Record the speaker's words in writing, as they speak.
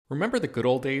Remember the good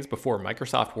old days before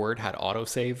Microsoft Word had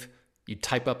autosave? You'd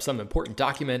type up some important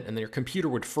document and then your computer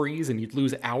would freeze and you'd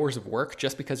lose hours of work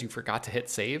just because you forgot to hit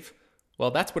save?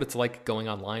 Well, that's what it's like going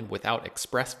online without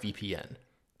ExpressVPN.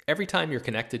 Every time you're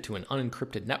connected to an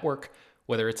unencrypted network,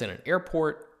 whether it's in an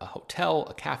airport, a hotel,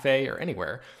 a cafe, or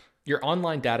anywhere, your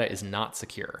online data is not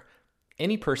secure.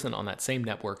 Any person on that same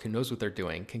network who knows what they're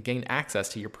doing can gain access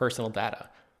to your personal data.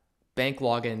 Bank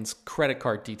logins, credit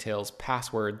card details,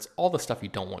 passwords, all the stuff you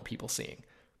don't want people seeing.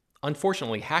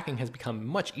 Unfortunately, hacking has become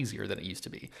much easier than it used to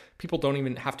be. People don't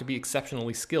even have to be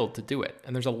exceptionally skilled to do it,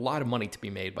 and there's a lot of money to be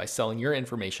made by selling your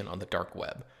information on the dark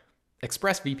web.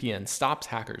 ExpressVPN stops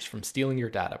hackers from stealing your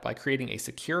data by creating a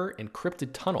secure, encrypted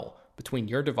tunnel between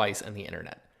your device and the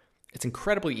internet. It's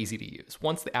incredibly easy to use.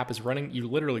 Once the app is running, you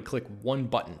literally click one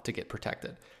button to get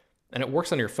protected. And it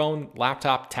works on your phone,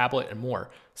 laptop, tablet, and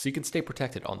more, so you can stay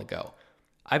protected on the go.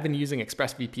 I've been using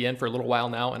ExpressVPN for a little while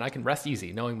now, and I can rest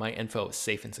easy knowing my info is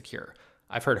safe and secure.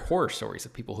 I've heard horror stories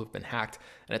of people who've been hacked,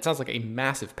 and it sounds like a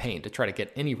massive pain to try to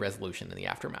get any resolution in the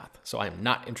aftermath, so I am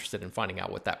not interested in finding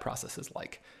out what that process is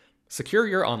like. Secure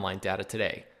your online data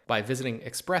today by visiting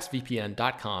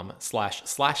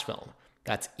expressvpn.com/film.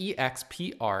 That's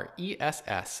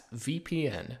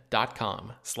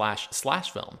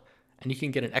expressvpn.com//film. And you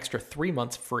can get an extra 3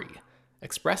 months free.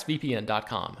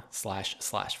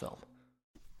 expressvpn.com//film.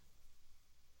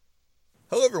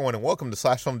 Hello, everyone, and welcome to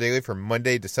Slash Film Daily for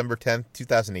Monday, December 10th,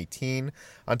 2018.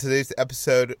 On today's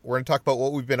episode, we're going to talk about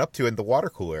what we've been up to in the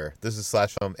water cooler. This is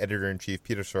Slash Film Editor-in-Chief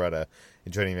Peter Soretta,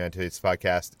 and joining me on today's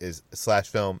podcast is Slash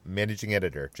Film Managing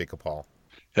Editor Jacob Hall.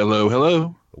 Hello,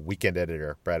 hello. Weekend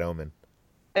Editor Brad Oman.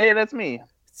 Hey, that's me.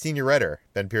 Senior Writer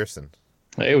Ben Pearson.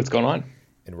 Hey, what's going on?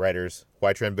 And writers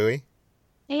Hoai-Tran Bui.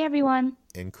 Hey, everyone.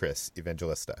 And Chris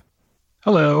Evangelista.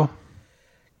 Hello.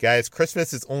 Guys,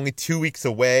 Christmas is only 2 weeks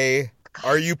away.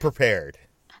 Are you prepared?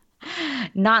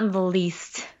 Not in the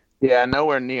least. Yeah,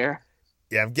 nowhere near.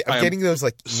 Yeah, I'm getting those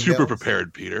like emails. Super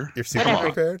prepared, Peter. You're super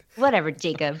prepared? Whatever,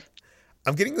 Jacob.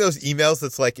 I'm getting those emails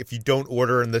that's like, if you don't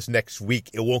order in this next week,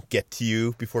 it won't get to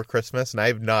you before Christmas. And I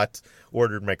have not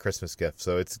ordered my Christmas gift,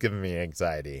 so it's giving me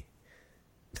anxiety.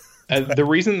 The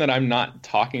reason that I'm not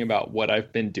talking about what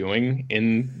I've been doing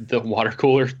in the water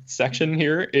cooler section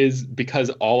here is because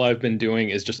all I've been doing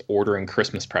is just ordering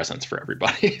Christmas presents for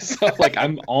everybody. So like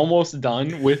I'm almost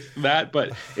done with that,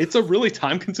 but it's a really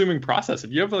time consuming process.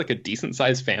 If you have like a decent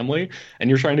sized family and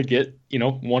you're trying to get,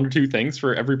 one or two things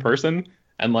for every person,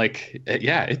 and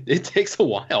it takes a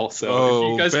while. So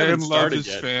if you guys haven't started his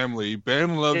yet, family.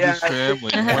 Ben loved his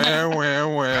family. Where?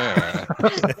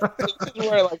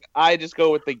 Where like I just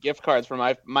go with the gift cards for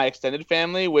my extended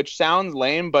family, which sounds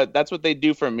lame, but that's what they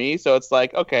do for me. So it's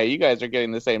like, okay, you guys are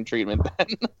getting the same treatment then.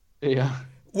 Yeah.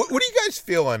 What do you guys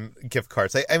feel on gift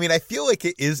cards? I mean, I feel like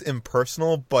it is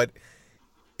impersonal, but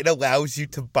it allows you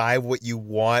to buy what you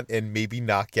want and maybe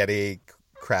not get a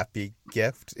crappy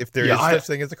gift, if there is such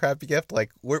thing as a crappy gift. Like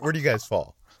where do you guys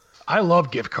fall? I love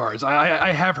gift cards.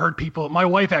 I have heard people, my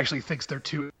wife actually thinks they're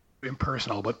too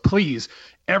impersonal, but please,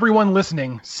 everyone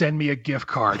listening, send me a gift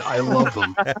card. I love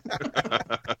them.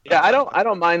 Yeah, I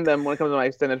don't mind them when it comes to my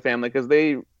extended family, because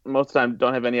they most of the time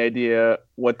don't have any idea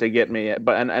what to get me.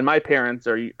 But and my parents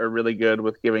are really good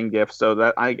with giving gifts, so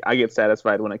that I get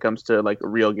satisfied when it comes to like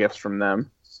real gifts from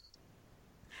them.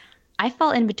 I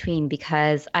fall in between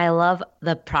because I love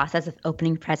the process of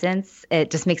opening presents.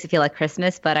 It just makes it feel like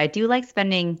Christmas, but I do like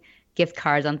spending gift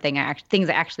cards on things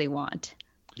I actually want.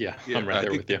 Yeah, I'm right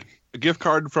there with you. A gift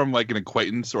card from like an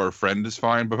acquaintance or a friend is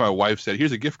fine, but if my wife said,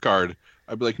 "Here's a gift card,"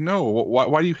 I'd be like, "No,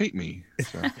 why do you hate me?"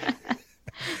 So.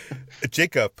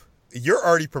 Jacob, you're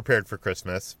already prepared for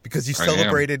Christmas because you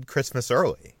celebrated Christmas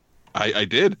early. I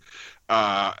did.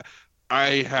 I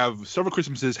have several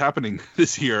Christmases happening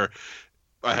this year.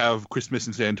 I have Christmas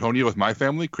in San Antonio with my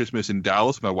family, Christmas in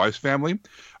Dallas with my wife's family.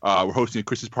 We're hosting a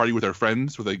Christmas party with our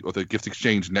friends with a gift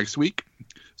exchange next week.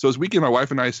 So this weekend, my wife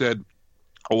and I said,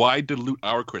 why dilute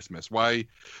our Christmas? Why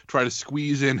try to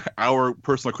squeeze in our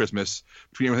personal Christmas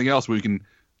between everything else when we can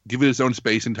give it its own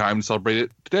space and time to celebrate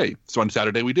it today? So on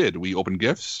Saturday we did. We opened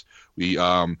gifts. We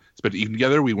spent the evening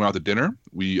together. We went out to dinner.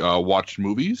 We watched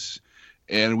movies.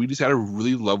 And we just had a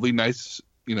really lovely, nice,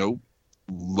 laid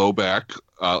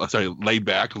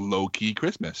back, low-key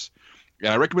Christmas.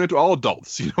 And I recommend it to all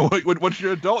adults. Once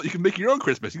you're an adult, you can make your own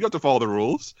Christmas. You don't have to follow the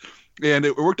rules. And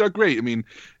it worked out great. I mean,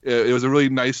 it was a really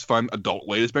nice, fun adult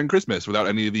way to spend Christmas without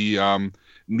any of the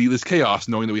needless chaos,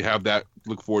 knowing that we have that to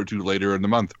look forward to later in the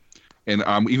month. And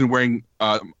even wearing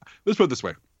let's put it this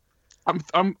way.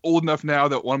 I'm old enough now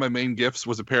that one of my main gifts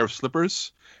was a pair of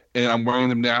slippers. and I'm wearing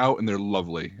them now, and they're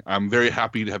lovely. I'm very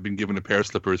happy to have been given a pair of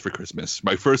slippers for Christmas,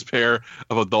 my first pair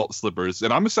of adult slippers,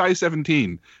 and I'm a size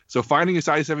 17. So finding a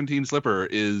size 17 slipper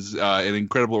is an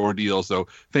incredible ordeal. So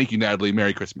thank you, Natalie.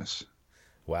 Merry Christmas.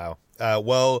 Wow.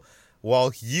 Well,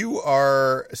 while you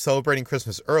are celebrating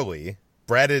Christmas early,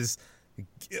 Brad is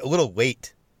a little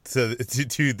late to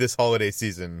this holiday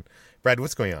season. Brad,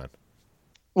 what's going on?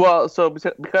 Well, so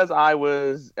because I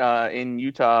was in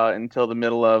Utah until the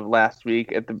middle of last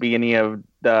week, at the beginning of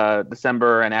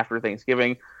December and after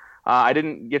Thanksgiving, I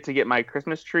didn't get to get my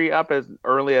Christmas tree up as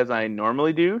early as I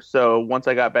normally do. So once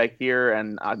I got back here,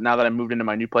 and now that I moved into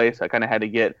my new place, I kind of had to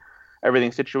get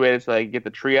everything situated so I could get the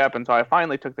tree up. And so I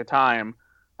finally took the time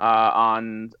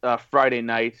on Friday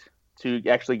night to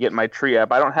actually get my tree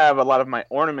up. I don't have a lot of my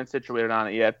ornaments situated on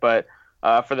it yet, but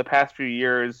for the past few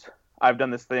years, I've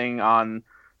done this thing on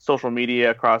social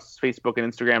media across Facebook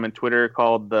and Instagram and Twitter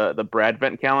called the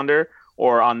Bradvent calendar,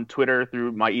 or on Twitter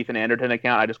through my Ethan Anderton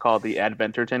account, I just call it the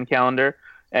Adventerton calendar.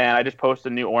 And I just post a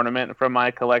new ornament from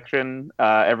my collection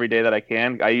every day that I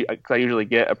can. I usually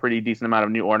get a pretty decent amount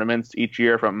of new ornaments each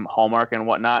year from Hallmark and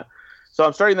whatnot. So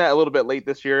I'm starting that a little bit late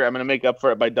this year. I'm going to make up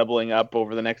for it by doubling up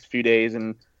over the next few days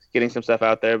and getting some stuff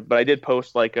out there. But I did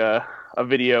post like a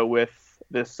video with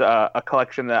this a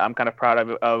collection that I'm kind of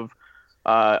proud of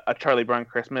a Charlie Brown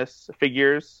Christmas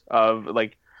figures of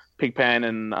like Pigpen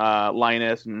and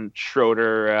Linus and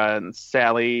Schroeder and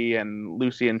Sally and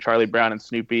Lucy and Charlie Brown and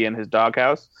Snoopy and his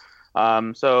doghouse.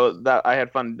 So that I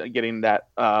had fun getting that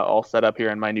all set up here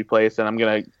in my new place, and I'm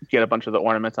gonna get a bunch of the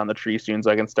ornaments on the tree soon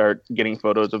so I can start getting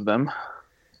photos of them.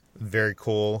 Very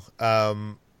cool.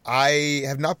 I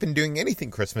have not been doing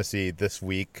anything Christmassy this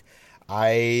week.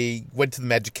 I went to the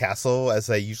Magic Castle, as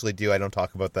I usually do. I don't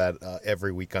talk about that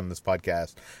every week on this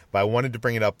podcast, but I wanted to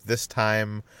bring it up this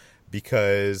time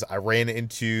because I ran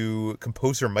into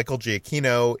composer Michael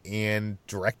Giacchino and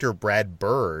director Brad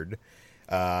Bird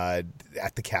at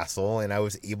the castle, and I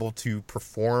was able to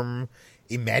perform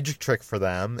a magic trick for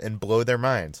them and blow their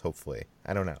minds, hopefully.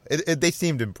 I don't know. They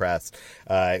seemed impressed.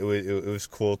 It was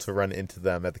cool to run into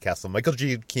them at the castle. Michael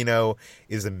Giacchino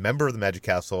is a member of the Magic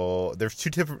Castle. There's two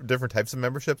different types of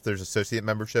membership. There's associate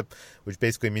membership, which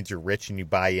basically means you're rich and you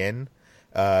buy in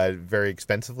very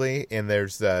expensively. And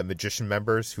there's magician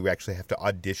members who actually have to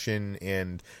audition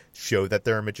and show that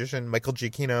they're a magician. Michael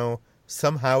Giacchino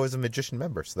somehow is a magician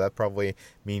member, so that probably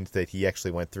means that he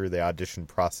actually went through the audition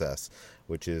process,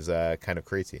 which is kind of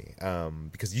crazy.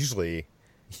 Because usually,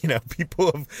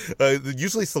 people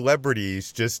usually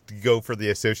celebrities just go for the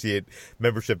associate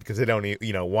membership because they don't,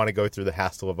 want to go through the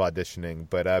hassle of auditioning.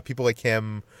 But people like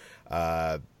him,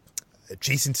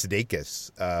 Jason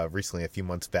Sudeikis, recently, a few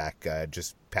months back,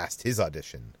 just passed his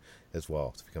audition as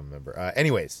well to become a member.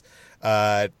 Anyways,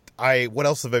 what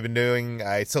else have I been doing?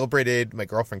 I celebrated my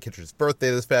girlfriend Kitcher's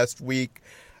birthday this past week.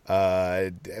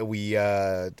 We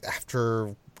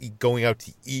after going out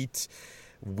to eat,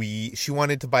 she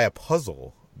wanted to buy a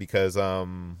puzzle because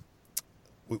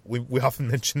we often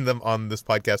mention them on this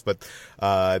podcast, but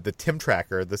the Tim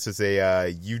Tracker. This is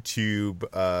a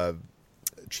YouTube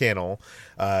channel.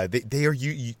 They are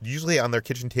usually on their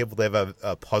kitchen table. They have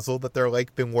a puzzle that they're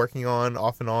like been working on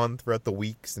off and on throughout the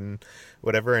weeks and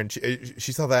whatever. And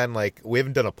she saw that, and like, we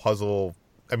haven't done a puzzle,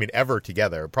 ever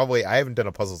together. Probably I haven't done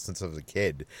a puzzle since I was a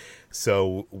kid.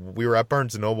 So we were at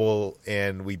Barnes & Noble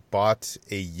and we bought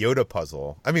a Yoda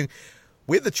puzzle.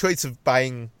 We had the choice of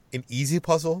buying an easy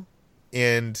puzzle,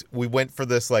 and we went for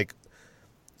this like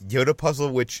Yoda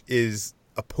puzzle, which is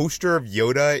a poster of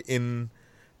Yoda in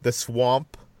the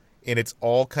swamp, and it's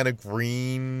all kind of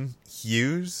green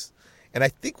hues. And I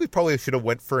think we probably should have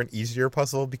went for an easier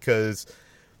puzzle because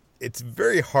it's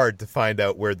very hard to find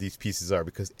out where these pieces are,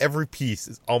 because every piece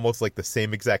is almost like the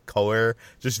same exact color,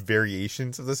 just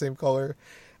variations of the same color.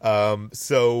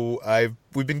 So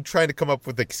we've been trying to come up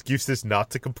with excuses not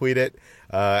to complete it.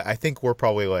 I think we're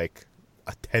probably like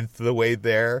a tenth of the way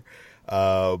there.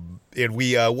 And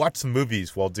we watched some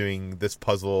movies while doing this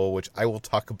puzzle, which I will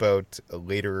talk about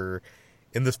later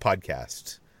in this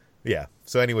podcast. Yeah.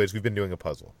 So anyways, we've been doing a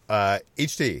puzzle.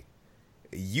 HD,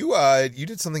 you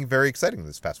did something very exciting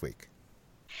this past week.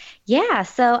 Yeah,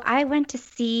 so I went to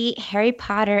see Harry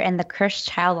Potter and the Cursed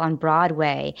Child on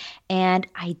Broadway, and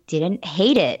I didn't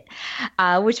hate it,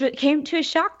 which came to a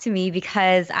shock to me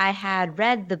because I had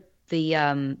read the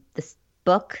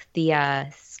book, the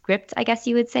script, I guess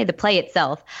you would say, the play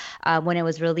itself, when it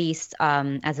was released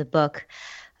as a book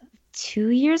 2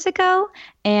 years ago,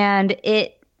 and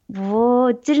it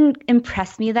didn't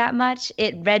impress me that much.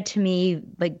 It read to me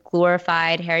like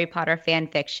glorified Harry Potter fan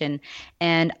fiction,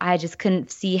 and I just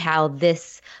couldn't see how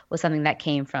this was something that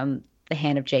came from the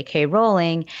hand of J.K.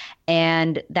 Rowling,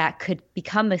 and that could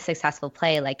become a successful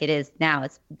play like it is now.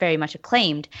 It's very much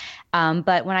acclaimed.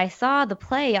 But when I saw the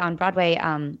play on Broadway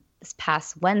this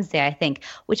past Wednesday, I think,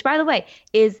 which, by the way,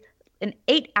 is an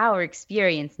 8-hour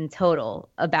experience in total.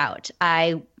 It's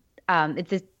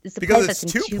a play that's in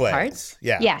two parts.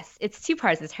 Yeah. Yes, it's 2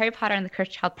 parts. It's Harry Potter and the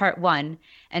Cursed Child Part 1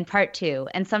 and Part 2.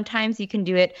 And sometimes you can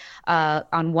do it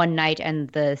on one night and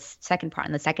the second part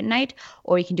on the second night,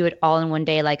 or you can do it all in one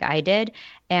day like I did.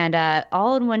 And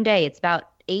all in one day, it's about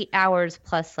 8 hours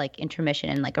plus like intermission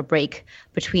and like a break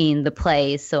between the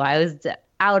plays. So I was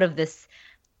out of this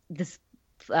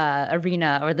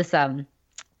arena or this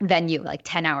venue like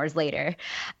 10 hours later.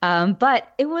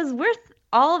 But it was worth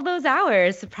all of those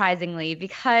hours, surprisingly,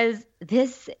 because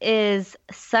this is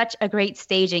such a great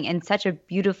staging and such a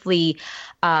beautifully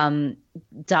done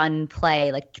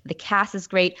play. Like the cast is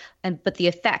great, but the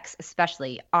effects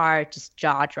especially are just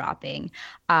jaw-dropping.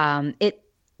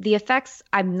 The effects,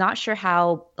 I'm not sure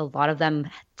how a lot of them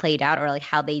played out or like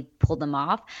how they pulled them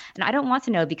off, and I don't want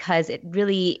to know because it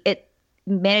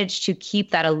managed to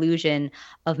keep that illusion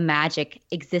of magic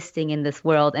existing in this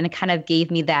world, and it kind of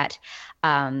gave me that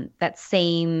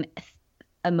same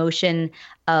emotion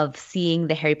of seeing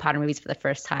the Harry Potter movies for the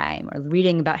first time or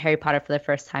reading about Harry Potter for the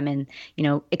first time and,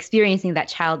 experiencing that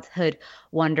childhood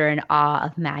wonder and awe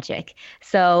of magic.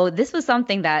 So this was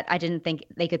something that I didn't think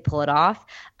they could pull it off.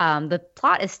 The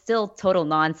plot is still total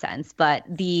nonsense, but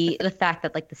the fact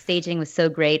that like the staging was so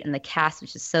great and the cast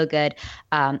was just so good,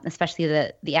 especially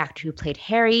the actor who played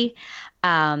Harry,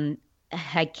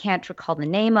 I can't recall the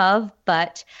name of,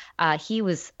 but he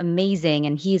was amazing,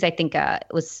 and he's, I think,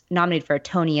 was nominated for a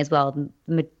Tony as well.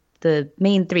 The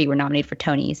main 3 were nominated for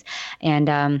Tonys, and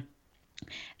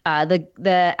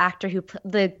the actor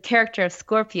the character of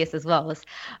Scorpius as well was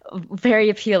very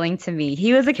appealing to me.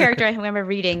 He was a character I remember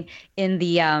reading in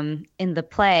the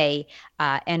play,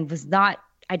 and was not.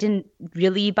 I didn't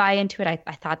really buy into it.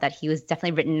 I thought that he was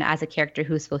definitely written as a character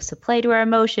who was supposed to play to our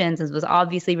emotions and was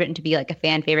obviously written to be like a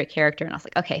fan favorite character. And I was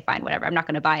like, okay, fine, whatever. I'm not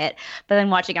going to buy it. But then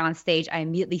watching it on stage, I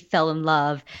immediately fell in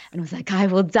love and was like, I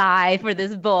will die for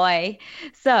this boy.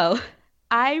 So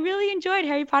I really enjoyed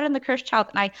Harry Potter and the Cursed Child.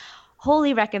 And I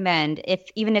wholly recommend,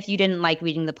 even if you didn't like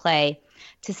reading the play,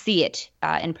 to see it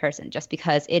in person, just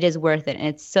because it is worth it. And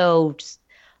it's so just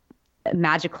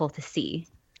magical to see.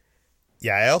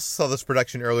 Yeah, I also saw this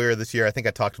production earlier this year. I think I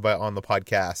talked about it on the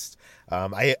podcast.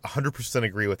 I 100%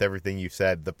 agree with everything you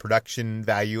said. The production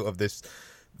value of this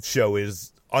show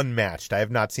is unmatched. I have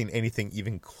not seen anything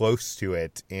even close to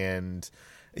it. And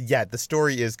yeah, the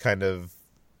story is kind of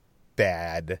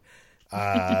bad.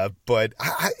 But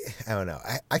I don't know.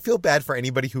 I feel bad for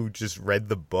anybody who just read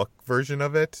the book version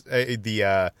of it.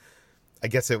 I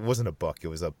guess it wasn't a book. It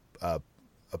was a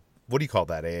what do you call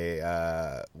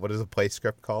that? What is a play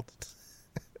script called?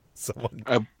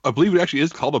 I believe it actually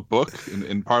is called a book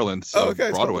in parlance of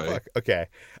Broadway. Okay.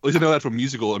 At least I know that from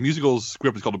musical. A musical's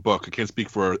script is called a book. I can't speak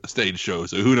for a stage show,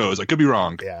 so who knows? I could be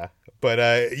wrong. Yeah.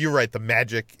 But you're right. The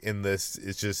magic in this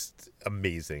is just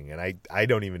amazing, and I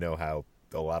don't even know how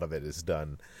a lot of it is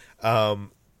done.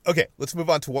 Okay, let's move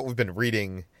on to what we've been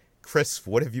reading. Chris,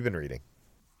 what have you been reading?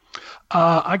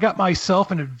 I got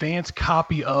myself an advanced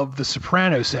copy of The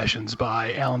Soprano Sessions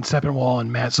by Alan Sepinwall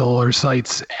and Matt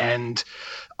Zoller-Seitz, and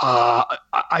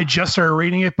I just started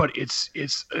reading it, but it's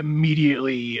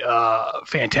immediately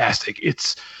fantastic.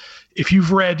 If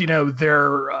you've read,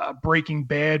 their Breaking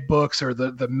Bad books or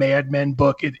the Mad Men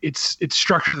book, it's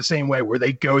structured the same way, where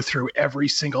they go through every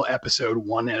single episode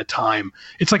one at a time.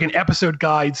 It's like an episode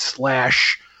guide /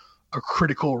 a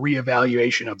critical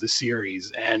reevaluation of the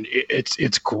series, and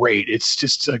it's great. It's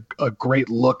just a great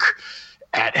look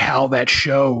at how that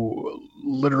show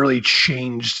literally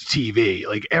changed TV.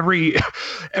 Like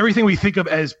everything we think of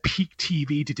as peak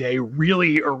TV today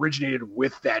really originated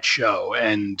with that show,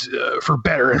 and for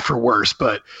better and for worse.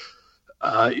 But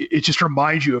it just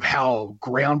reminds you of how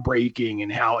groundbreaking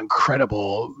and how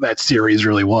incredible that series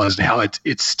really was, and how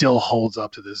it still holds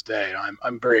up to this day. And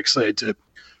I'm very excited to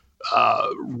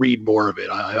read more of it.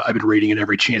 I've been reading it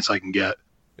every chance I can get.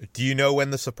 Do you know when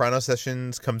The Soprano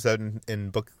Sessions comes out in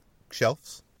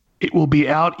bookshelves? It will be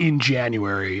out in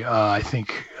January. I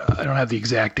think I don't have the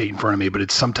exact date in front of me, but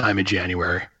it's sometime in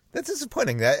January. That's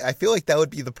disappointing. I feel like that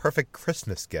would be the perfect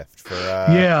Christmas gift for.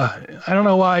 Yeah, I don't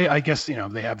know why. I guess they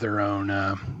have their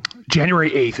own.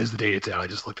 January 8th is the date it's out. I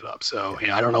just looked it up, so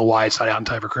I don't know why it's not out in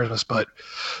time for Christmas, but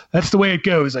that's the way it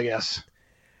goes, I guess.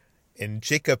 And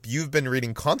Jacob, you've been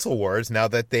reading Console Wars now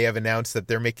that they have announced that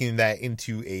they're making that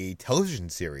into a television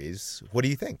series. What do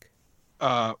you think?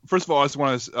 First of all, I just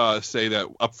want to say that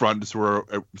up front, so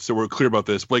we're clear about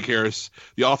this. Blake Harris,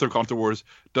 the author of Console Wars,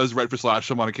 does write for Slash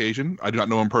Film on occasion. I do not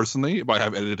know him personally, but I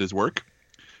have edited his work.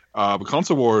 But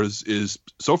Console Wars is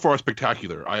so far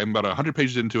spectacular. I am about 100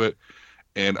 pages into it,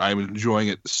 and I'm enjoying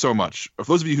it so much. For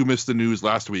those of you who missed the news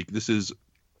last week, this is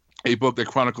a book that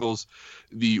chronicles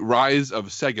the rise of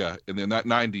Sega in the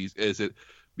 90s as it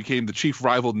became the chief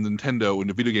rival to Nintendo in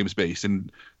the video game space,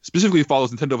 and specifically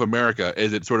follows Nintendo of America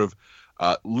as it sort of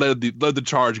led the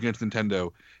charge against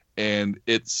Nintendo. And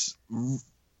it's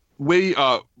way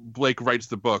Blake writes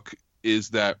the book is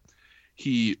that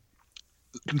he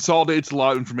consolidates a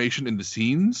lot of information into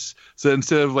scenes. So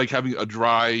instead of like having a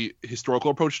dry historical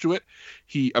approach to it,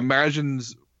 he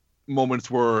imagines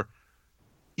moments where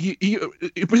he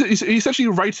essentially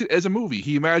writes it as a movie.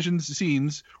 He imagines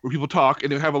scenes where people talk,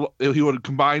 and he would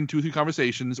combine 2 or 3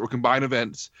 conversations or combine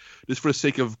events just for the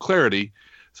sake of clarity,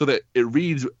 so that it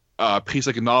reads paced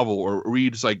like a novel or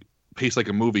reads like paced like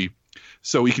a movie.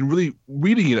 So we can really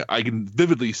reading it, I can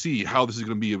vividly see how this is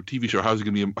going to be a TV show, how it was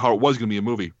going to be a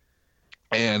movie,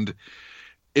 and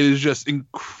it is just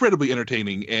incredibly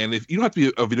entertaining. And if you don't have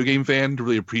to be a video game fan to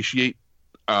really appreciate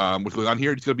what's going on here,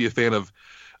 you're going to be a fan of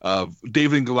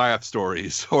David and Goliath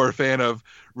stories, or a fan of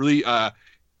really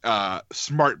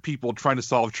smart people trying to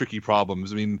solve tricky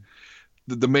problems. I mean,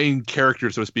 the main character,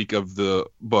 so to speak, of the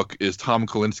book is Tom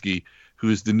Kalinske, who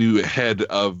is the new head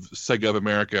of Sega of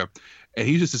America. And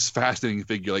he's just this fascinating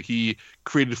figure. Like, he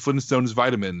created Flintstones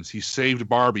vitamins. He saved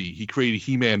Barbie. He created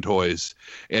He-Man toys.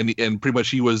 And pretty much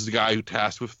he was the guy who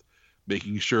tasked with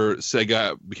making sure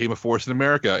Sega became a force in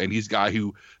America. And he's the guy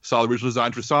who saw the original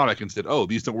design for Sonic and said, oh,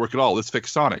 these don't work at all. Let's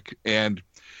fix Sonic. And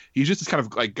he's just this kind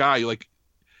of like guy, like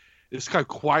this kind of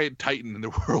quiet titan in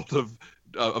the world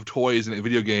of toys and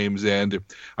video games. And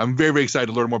I'm very, very excited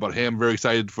to learn more about him. Very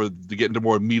excited to get into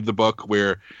more meat of the book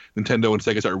where Nintendo and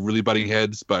Sega start really butting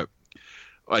heads. But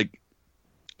like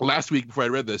last week before I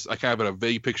read this, I kind of had a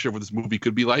vague picture of what this movie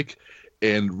could be like.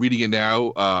 And reading it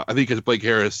now, I think because Blake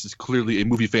Harris is clearly a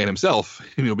movie fan himself,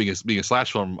 being a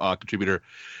Slash Film contributor,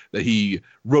 that he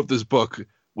wrote this book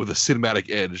with a cinematic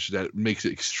edge that makes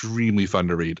it extremely fun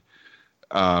to read.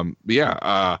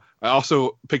 I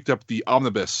also picked up the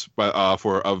omnibus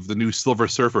of the new Silver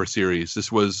Surfer series.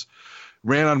 This was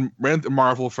ran at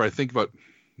Marvel for I think about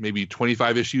maybe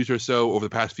 25 issues or so over the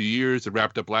past few years. It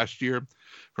wrapped up last year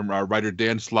from writer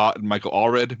Dan Slott and Michael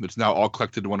Allred. It's now all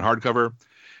collected in one hardcover.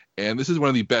 And this is one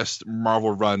of the best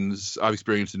Marvel runs I've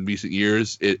experienced in recent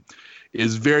years. It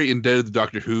is very indebted to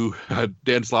Doctor Who.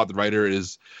 Dan Slott, the writer,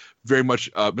 is very much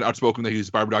been outspoken that he's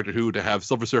inspired by Doctor Who to have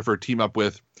Silver Surfer team up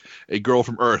with a girl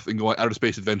from Earth and go on outer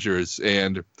space adventures.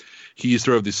 And he's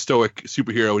sort of the stoic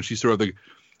superhero, and she's sort of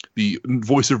the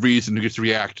voice of reason who gets to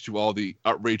react to all the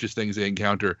outrageous things they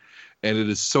encounter. And it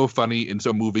is so funny and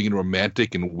so moving and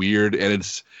romantic and weird. And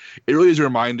it really is a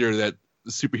reminder that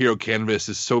the superhero canvas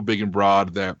is so big and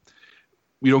broad that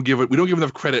we don't give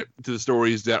enough credit to the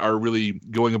stories that are really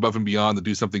going above and beyond to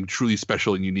do something truly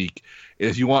special and unique. And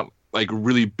if you want like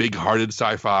really big-hearted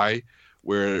sci-fi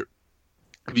where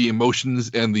the emotions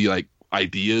and the like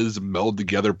ideas meld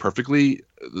together perfectly,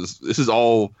 this is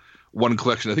all one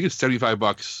collection. I think it's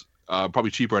 $75,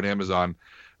 probably cheaper on Amazon,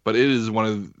 but it is one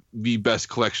of the best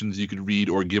collections you could read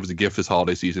or give as a gift this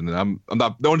holiday season. And I'm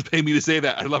not, no one's paying me to say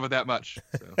that. I love it that much.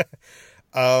 So.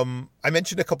 I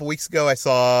mentioned a couple weeks ago I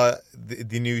saw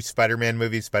the new Spider-Man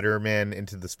movie, Spider-Man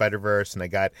Into the Spider-Verse, and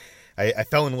I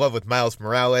fell in love with Miles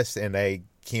Morales, and I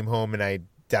came home and I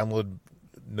downloaded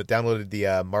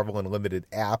the Marvel Unlimited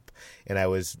app, and I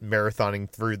was marathoning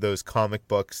through those comic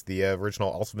books, the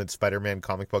original Ultimate Spider-Man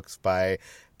comic books by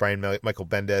Brian Michael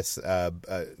Bendis,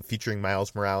 featuring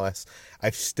Miles Morales.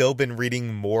 I've still been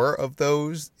reading more of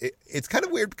those. It's kind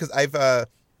of weird because I've, I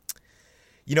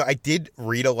did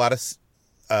read a lot of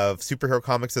superhero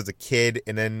comics as a kid,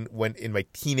 and then when in my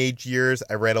teenage years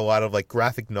I read a lot of like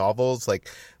graphic novels, like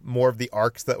more of the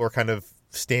arcs that were kind of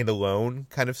standalone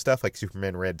kind of stuff, like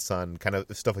Superman Red Sun, kind of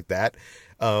stuff like that.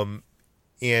 And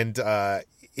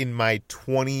in my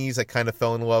 20s I kind of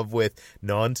fell in love with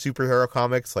non-superhero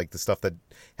comics, like the stuff that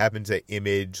happens at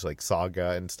Image, like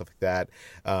Saga and stuff like that.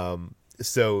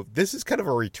 So this is kind of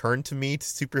a return to me to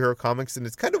superhero comics, and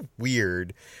it's kind of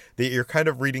weird that you're kind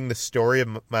of reading the story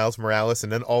of Miles Morales,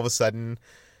 and then all of a sudden,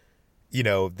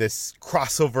 this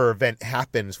crossover event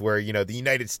happens where, the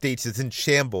United States is in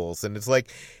shambles, and it's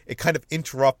like it kind of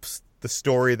interrupts the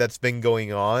story that's been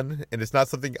going on, and it's not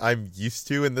something I'm used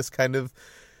to in this kind of,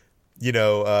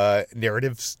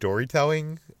 narrative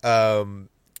storytelling.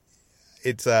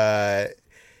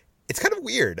 It's kind of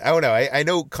weird. I don't know. I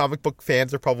know comic book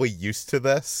fans are probably used to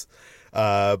this.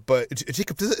 But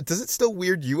Jacob, does it still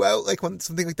weird you out like when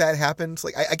something like that happens?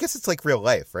 Like I guess it's like real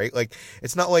life, right? Like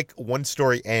it's not like one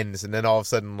story ends and then all of a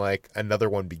sudden like another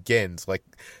one begins. Like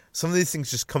some of these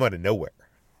things just come out of nowhere.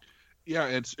 Yeah,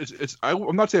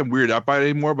 I'm not saying I'm weirded out by it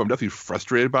anymore, but I'm definitely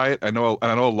frustrated by it. I know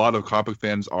a lot of comic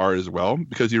fans are as well,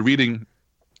 because you're reading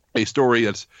a story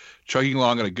that's chugging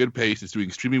along at a good pace, it's doing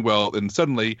extremely well, and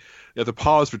suddenly you have to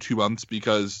pause for 2 months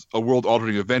because a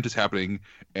world-altering event is happening,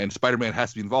 and Spider-Man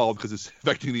has to be involved because it's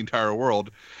affecting the entire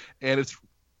world, and it's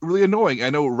really annoying.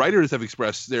 I know writers have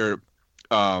expressed their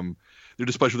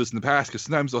displeasure with this in the past, because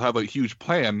sometimes they'll have a huge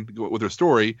plan with their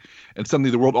story, and suddenly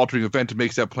the world-altering event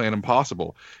makes that plan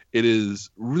impossible. It is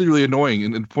really, really annoying,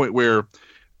 and to the point where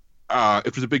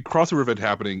if there's a big crossover event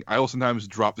happening, I will sometimes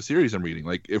drop the series I'm reading.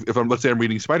 Like if let's say I'm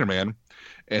reading Spider-Man,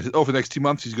 and for the next 2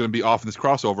 months he's going to be off in this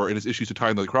crossover, and his issues to tie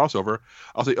into the crossover,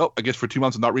 I'll say, I guess for 2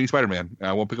 months I'm not reading Spider-Man, and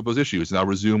I won't pick up those issues, and I'll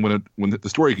resume when the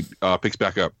story picks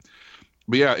back up.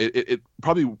 But yeah, it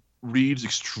probably reads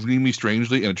extremely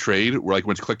strangely in a trade, where like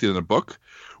when it's collected in a book,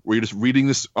 where you're just reading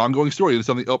this ongoing story and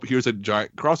suddenly, here's a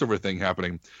giant crossover thing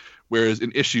happening. Whereas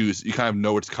in issues, you kind of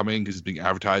know it's coming because it's being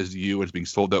advertised to you and it's being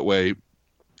sold that way.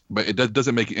 But it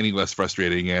doesn't make it any less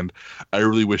frustrating, and I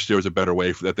really wish there was a better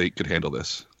way that they could handle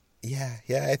this. Yeah,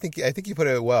 I think you put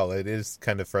it well. It is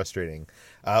kind of frustrating.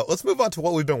 Let's move on to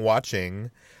what we've been watching.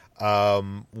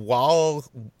 While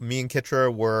me and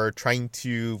Kitra were trying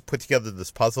to put together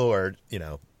this puzzle, or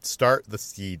start the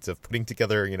seeds of putting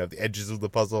together the edges of the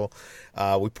puzzle,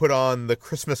 we put on the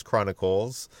Christmas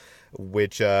Chronicles,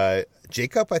 which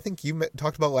Jacob, I think you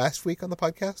talked about last week on the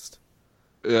podcast.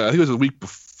 I think it was a week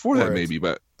before that, maybe,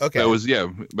 but okay. That was,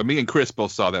 but me and Chris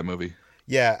both saw that movie.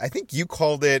 Yeah, I think you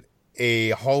called it a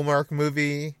Hallmark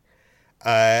movie.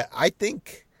 I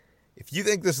think if you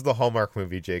think this is the Hallmark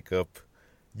movie, Jacob,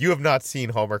 you have not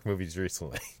seen Hallmark movies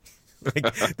recently.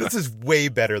 Like, this is way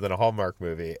better than a Hallmark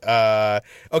movie.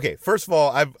 Okay, first of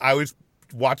all, I was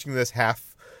watching this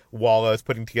half while I was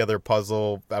putting together a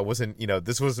puzzle. I wasn't,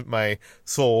 this wasn't my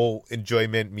sole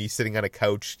enjoyment, me sitting on a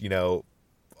couch,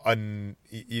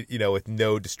 with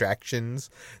no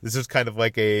distractions. This was kind of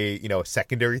like a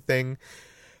secondary thing,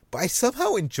 but I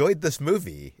somehow enjoyed this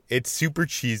movie. It's super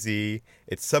cheesy.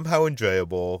 It's somehow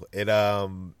enjoyable.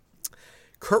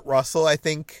 Kurt Russell, I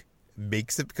think,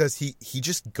 makes it because he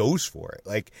just goes for it.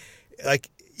 Like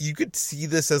you could see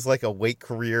this as like a late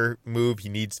career move. He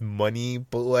needs money,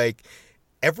 but like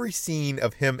every scene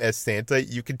of him as Santa,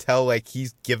 you can tell like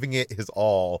he's giving it his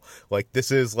all. Like this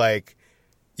is like,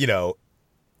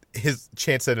 his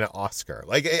chance at an Oscar.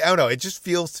 Like, I don't know, it just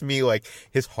feels to me like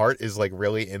his heart is like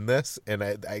really in this, and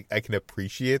I can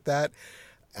appreciate that.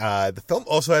 The film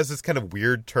also has this kind of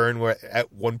weird turn where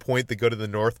at one point they go to the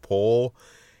North Pole,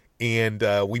 and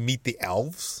we meet the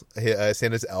elves,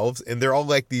 Santa's elves, and they're all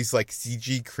like these like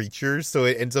CG creatures, so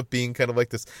it ends up being kind of like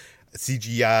this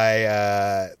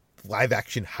CGI live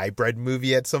action hybrid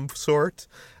movie at some sort.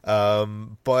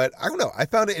 But I don't know, I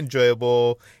found it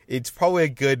enjoyable. It's probably a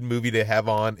good movie to have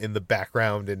on in the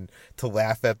background and to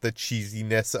laugh at the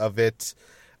cheesiness of it.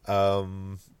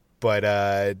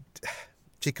 But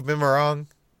Jacob, am I wrong?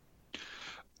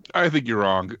 I think you're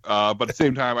wrong. But at the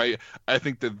same time, I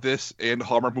think that this and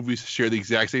Hallmark movies share the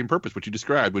exact same purpose, which you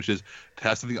described, which is to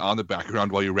have something on the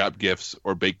background while you wrap gifts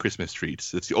or bake Christmas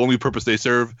treats. It's the only purpose they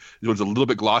serve. This one's a little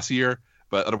bit glossier,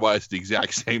 but otherwise it's the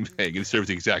exact same thing. It serves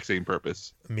the exact same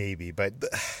purpose. Maybe, but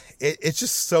it's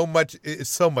just so much. It's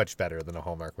so much better than a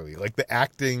Hallmark movie. Like the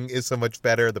acting is so much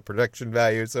better. The production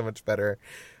value is so much better.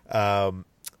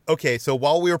 Okay, so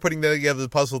while we were putting together the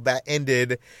puzzle, that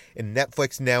ended, and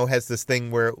Netflix now has this thing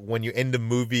where when you end a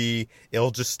movie,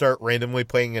 it'll just start randomly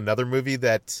playing another movie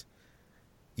that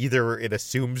either it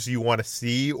assumes you want to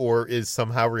see or is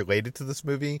somehow related to this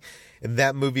movie. And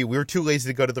that movie, we were too lazy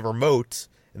to go to the remote,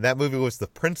 and that movie was The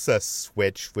Princess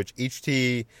Switch, which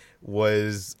HT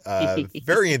was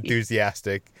very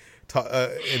enthusiastic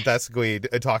basically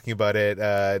talking about it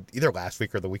either last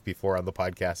week or the week before on the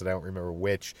podcast, and I don't remember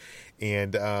which.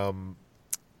 And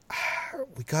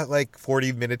we got like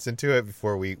 40 minutes into it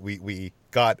before we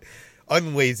got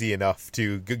unlazy enough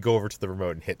to go over to the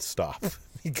remote and hit stop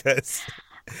because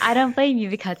I don't blame you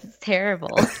because it's terrible.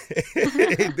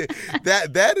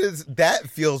 that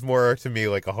feels more to me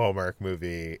like a Hallmark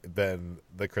movie than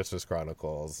the Christmas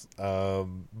Chronicles.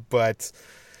 But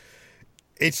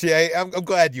HCA, I'm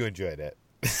glad you enjoyed it.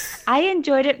 I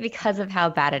enjoyed it because of how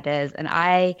bad it is, and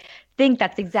I think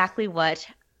that's exactly what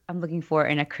I'm looking for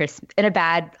in a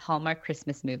bad Hallmark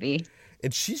Christmas movie.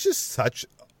 And she's just such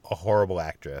a horrible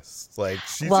actress. Like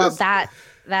that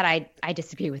I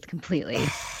disagree with completely.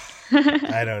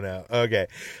 I don't know. Okay.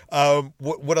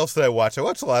 What else did I watch? I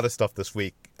watched a lot of stuff this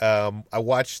week. I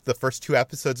watched the first 2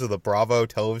 episodes of the Bravo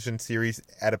television series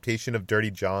adaptation of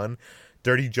Dirty John.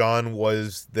 Dirty John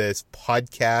was this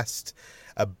podcast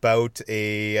about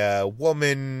a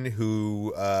woman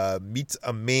who meets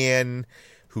a man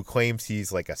who claims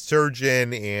he's like a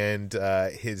surgeon, and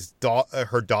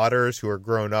her daughters, who are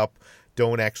grown up,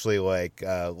 don't actually like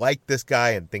this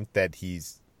guy and think that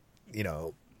he's,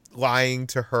 lying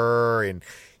to her and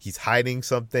he's hiding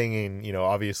something. And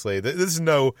obviously this is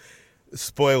no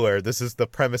spoiler. This is the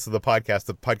premise of the podcast.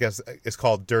 The podcast is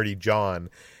called Dirty John.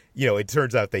 It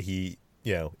turns out that he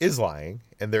is lying,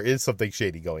 and there is something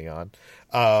shady going on.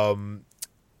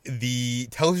 The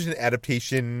television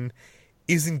adaptation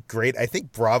isn't great. I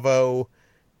think Bravo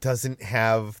doesn't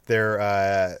have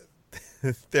their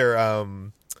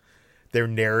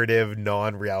narrative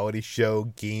non-reality show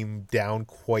game down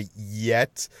quite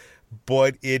yet,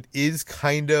 but it is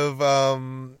kind of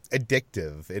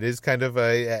addictive. It is kind of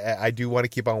I do want to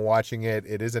keep on watching it.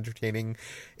 It is entertaining.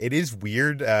 It is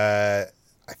weird. I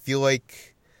feel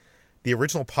like the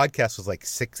original podcast was like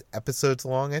 6 episodes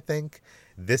long, I think.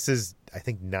 This is, I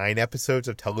think, 9 episodes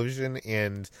of television,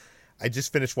 and I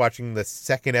just finished watching the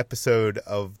 2nd episode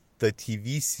of the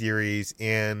TV series,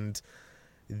 and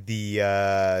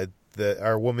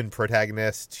our woman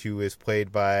protagonist, who is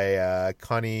played by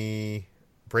Connie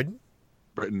Britton.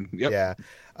 Yep. Yeah.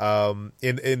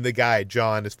 In the guy,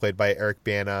 John, is played by Eric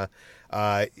Bana.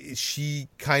 She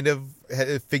kind of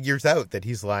figures out that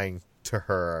he's lying to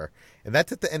her, and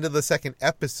that's at the end of the 2nd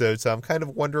episode. So I'm kind of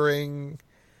wondering,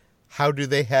 how do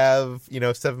they have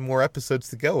 7 more episodes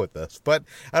to go with this? But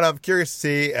I'm curious to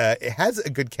see. It has a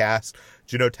good cast.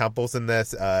 Juno Temple's in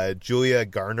this. Julia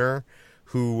Garner,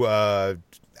 who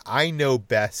I know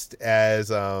best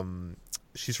as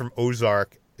she's from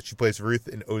Ozark. She plays Ruth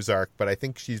in Ozark, but I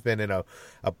think she's been in a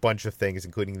bunch of things,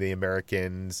 including The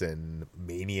Americans and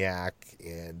Maniac.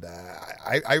 And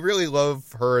I really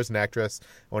love her as an actress.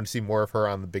 I want to see more of her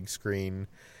on the big screen.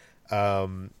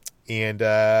 And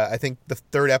I think the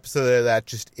 3rd episode of that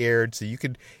just aired. So you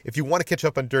could, if you want to catch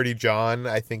up on Dirty John,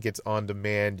 I think it's on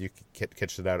demand. You could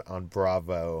catch it out on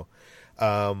Bravo.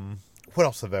 What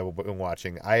else have I been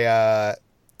watching?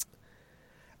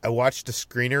 I watched a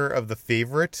screener of The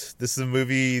Favorite. This is a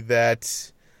movie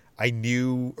that I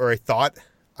knew, or I thought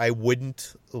I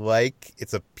wouldn't like.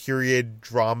 It's a period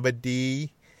dramedy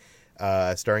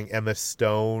starring Emma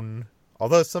Stone.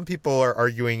 Although some people are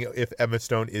arguing if Emma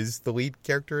Stone is the lead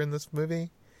character in this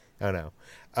movie. I don't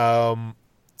know.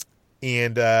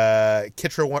 And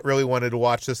Kitra really wanted to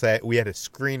watch this. We had a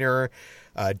screener.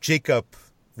 Jacob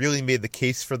really made the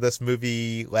case for this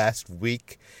movie last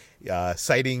week,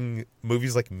 citing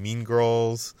movies like Mean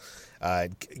Girls,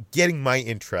 getting my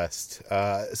interest.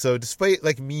 So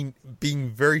despite me being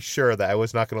very sure that I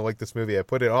was not going to like this movie, I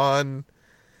put it on,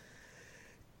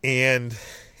 and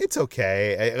it's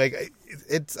okay.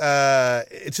 It's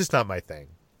just not my thing.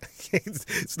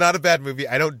 It's not a bad movie.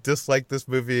 I don't dislike this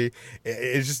movie.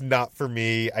 It's just not for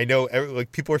me. I know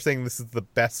people are saying this is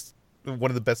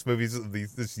one of the best movies of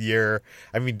this year.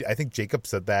 I mean, I think Jacob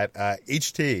said that.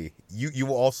 HT, you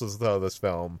will also saw this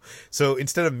film. So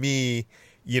instead of me,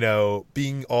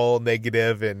 being all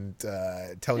negative and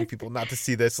telling people not to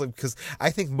see this, because I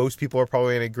think most people are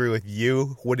probably going to agree with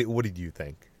you. What did you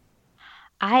think?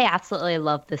 I absolutely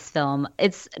love this film.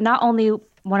 It's not only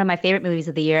one of my favorite movies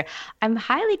of the year, I'm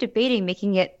highly debating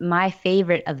making it my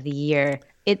favorite of the year.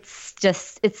 It's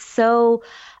so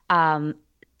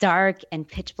dark and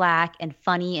pitch black and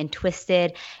funny and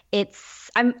twisted.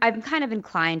 I'm kind of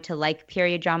inclined to like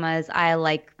period dramas. I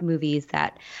like movies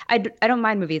that I don't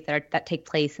mind movies that take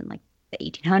place in like the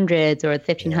 1800s or the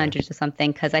 1500s or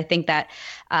something, because I think that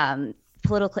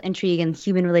political intrigue and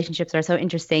human relationships are so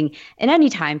interesting in any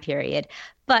time period.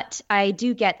 But I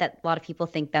do get that a lot of people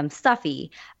think them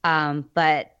stuffy.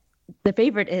 But The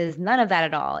Favorite is none of that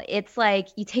at all. It's like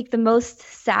you take the most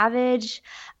savage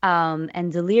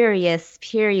and delirious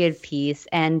period piece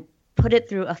and put it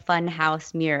through a fun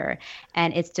house mirror,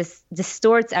 and it just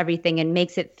distorts everything and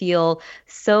makes it feel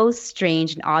so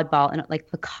strange and oddball and like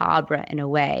macabre in a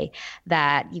way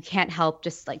that you can't help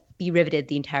just like be riveted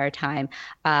the entire time.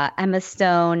 Emma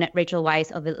Stone, Rachel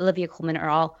Weisz, Olivia Colman are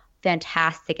all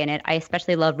fantastic in it. I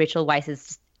especially love Rachel Weisz's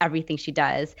just everything she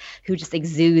does, who just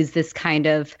exudes this kind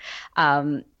of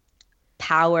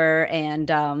power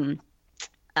and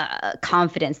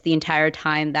confidence the entire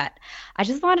time that I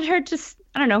just wanted her to just,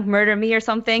 I don't know, murder me or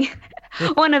something.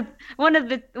 one of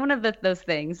those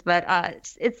things. But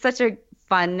it's such a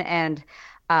fun and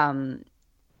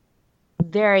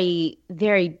very,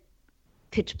 very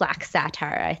pitch black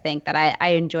satire, I think, that I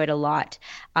enjoyed a lot.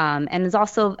 And it's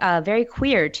also very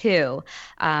queer, too.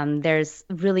 There's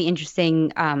really interesting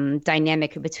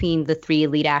dynamic between the three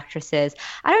lead actresses.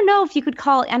 I don't know if you could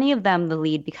call any of them the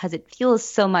lead because it feels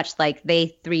so much like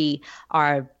they three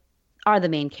are the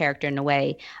main character in a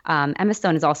way. Emma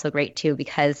Stone is also great, too,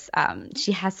 because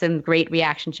she has some great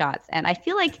reaction shots. And I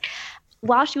feel like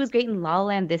while she was great in La La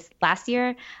Land this last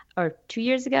year or 2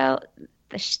 years ago,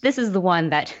 this is the one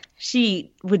that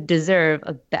she would deserve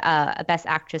a Best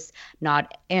Actress nod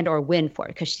and or win for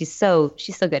because she's so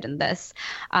good in this.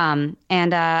 And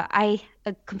I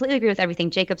completely agree with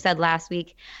everything Jacob said last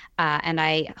week. And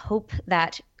I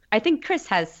think Chris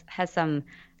has some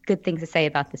good things to say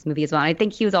about this movie as well. And I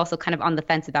think he was also kind of on the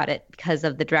fence about it because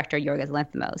of the director Yorgos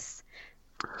Lanthimos.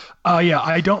 Yeah,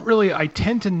 I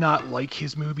tend to not like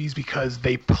his movies because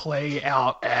they play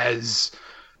out as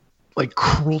like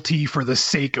cruelty for the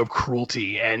sake of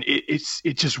cruelty, and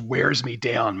it just wears me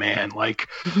down, man. Like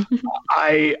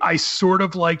I sort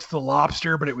of liked The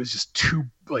Lobster, but it was just too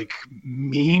like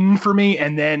mean for me.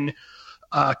 And then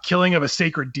Killing of a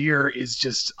Sacred Deer is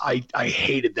just I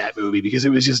hated that movie because it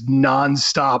was just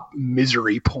nonstop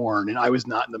misery porn, and I was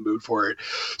not in the mood for it.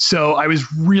 So I was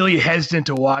really hesitant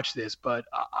to watch this, but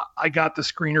I got the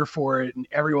screener for it, and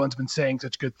everyone's been saying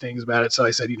such good things about it. So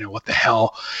I said, what the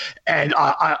hell? And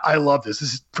I love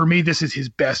this. For me, this is his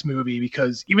best movie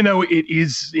because even though it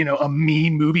is a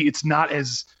mean movie, it's not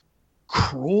as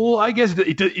cruel. I guess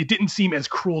it didn't seem as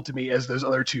cruel to me as those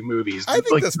other two movies. I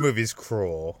think this movie's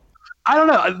cruel. I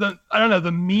don't know.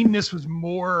 The meanness was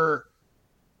more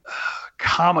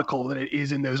comical than it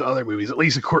is in those other movies, at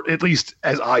least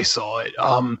as I saw it.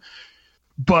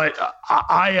 But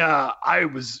I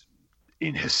was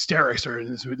in hysterics during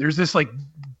this movie. There's this like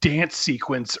dance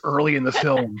sequence early in the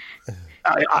film.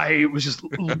 I was just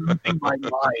losing my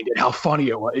mind at how funny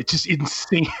it was. It's just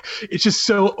insane. It's just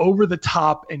so over the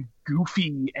top and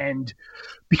goofy, and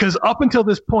because up until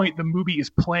this point, the movie is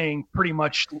playing pretty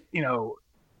much,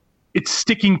 it's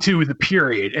sticking to the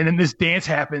period, and then this dance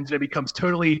happens and it becomes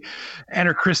totally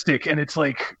anachronistic, and it's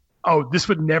like, oh, this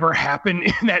would never happen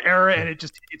in that era, and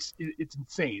it's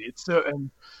insane. It's so,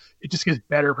 and it just gets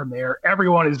better from there.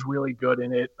 Everyone is really good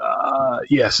in it.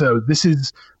 So this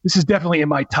is definitely in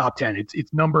my top 10.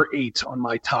 It's number 8 on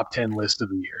my top 10 list of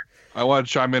the year. I want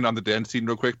to chime in on the dance scene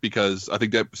real quick because I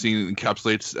think that scene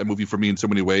encapsulates a movie for me in so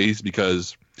many ways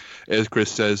because, as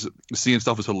Chris says, the scene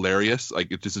itself is hilarious.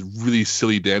 Like, it's just a really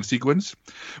silly dance sequence.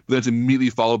 But then it's immediately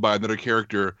followed by another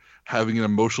character having an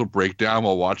emotional breakdown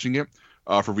while watching it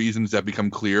for reasons that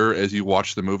become clear as you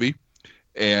watch the movie.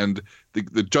 And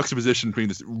the juxtaposition between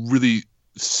this really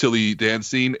silly dance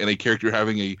scene and a character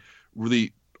having a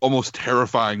really almost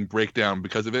terrifying breakdown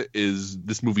because of it is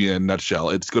this movie in a nutshell.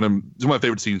 It's one of my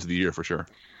favorite scenes of the year for sure.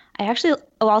 I actually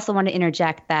also want to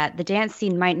interject that the dance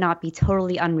scene might not be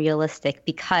totally unrealistic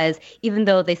because even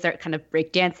though they start kind of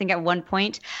breakdancing at one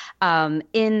point,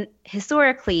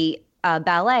 historically,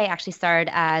 ballet actually started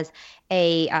as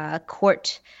a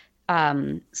court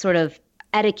sort of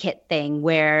etiquette thing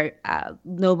where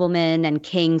noblemen and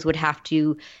kings would have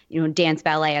to, dance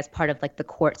ballet as part of like the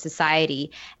court society.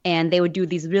 And they would do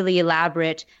these really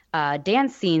elaborate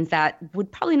dance scenes that would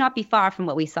probably not be far from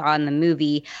what we saw in the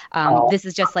movie. This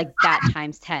is just like that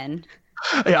times 10.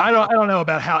 Yeah, I don't know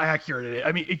about how accurate it is.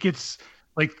 I mean, it gets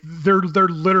like they're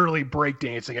literally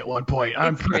breakdancing at one point.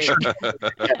 I'm pretty sure. But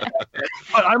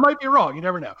I might be wrong. You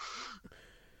never know.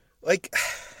 Like,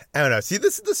 I don't know. See,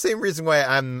 this is the same reason why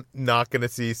I'm not going to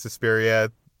see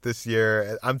Suspiria this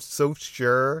year. I'm so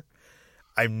sure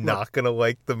I'm not going to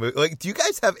like the movie. Like, do you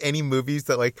guys have any movies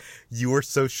that, like, you are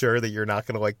so sure that you're not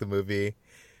going to like the movie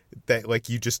that, like,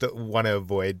 you just want to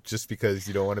avoid just because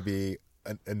you don't want to be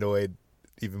annoyed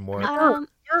even more? There are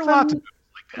lots of movies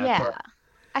like that. Yeah.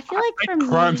 I feel like for me...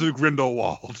 Crimes of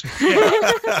Grindelwald.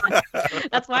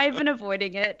 That's why I've been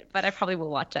avoiding it, but I probably will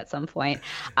watch at some point.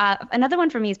 Another one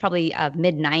for me is probably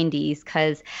mid-90s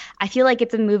because I feel like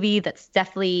it's a movie that's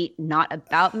definitely not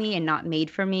about me and not made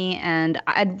for me. And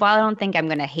while I don't think I'm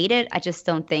going to hate it, I just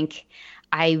don't think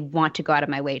I want to go out of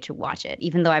my way to watch it,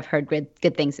 even though I've heard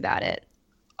good things about it.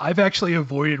 I've actually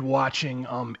avoided watching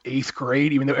 8th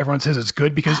Grade, even though everyone says it's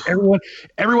good, because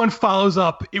everyone follows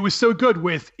up. It was so good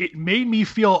with it made me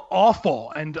feel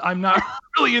awful, and I'm not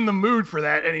really in the mood for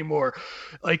that anymore.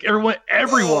 Like everyone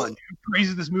who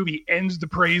praises this movie ends the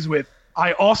praise with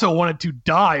I also wanted to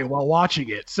die while watching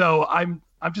it. So I'm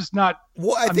just not.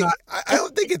 Well, I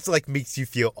don't think it's like makes you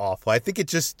feel awful. I think it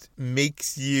just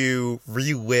makes you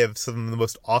relive some of the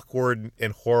most awkward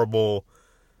and horrible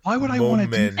Why would I want to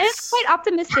do? moments. And it's quite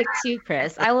optimistic too,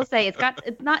 Chris. I will say it's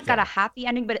not got a happy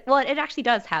ending, but it actually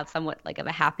does have somewhat like of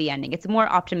a happy ending. It's more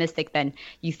optimistic than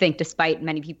you think, despite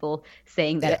many people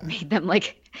saying that it made them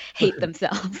like hate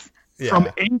themselves. Yeah. From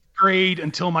 8th grade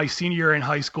until my senior year in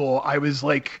high school, I was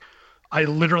like, I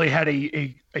literally had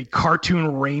a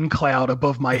cartoon rain cloud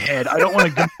above my head. I don't want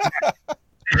to go back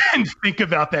and think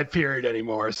about that period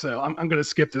anymore. So I'm going to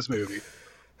skip this movie.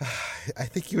 I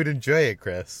think you would enjoy it,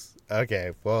 Chris.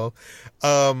 Okay, well,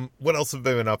 what else have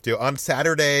I been up to? On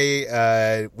Saturday,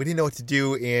 we didn't know what to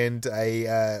do, and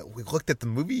we looked at the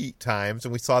movie times,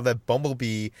 and we saw that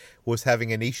Bumblebee was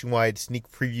having a nationwide sneak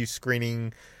preview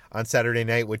screening on Saturday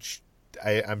night, which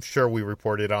I'm sure we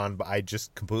reported on, but I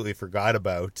just completely forgot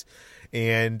about.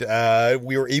 And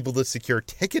we were able to secure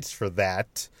tickets for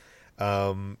that,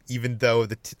 even though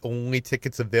the only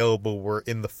tickets available were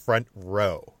in the front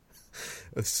row.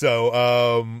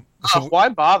 So, why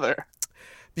bother?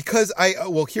 Because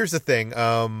here's the thing.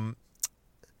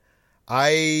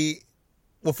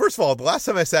 First of all, the last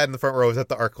time I sat in the front row was at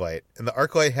the ArcLight, and the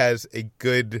ArcLight has a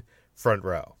good front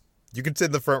row. You can sit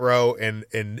in the front row and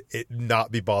it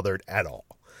not be bothered at all.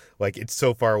 Like, it's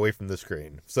so far away from the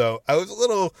screen. So I was a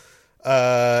little,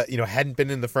 hadn't been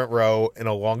in the front row in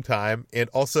a long time. And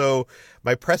also,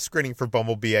 my press screening for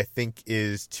Bumblebee, I think,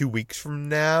 is 2 weeks from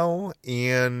now.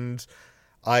 And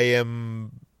I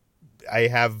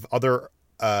have other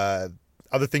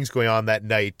things going on that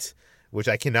night, which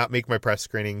I cannot make my press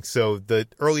screening. So the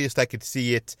earliest I could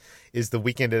see it is the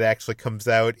weekend it actually comes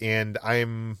out. And I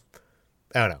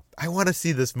don't know. I want to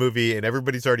see this movie, and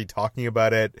everybody's already talking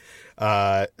about it.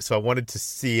 So I wanted to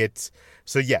see it.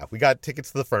 So yeah, we got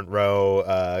tickets to the front row.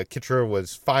 Kitra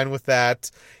was fine with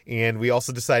that. And we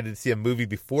also decided to see a movie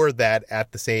before that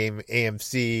at the same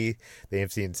AMC, the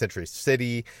AMC in Century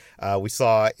City. We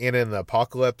saw Anna and the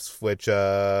Apocalypse, which,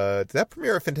 did that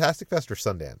premiere at Fantastic Fest or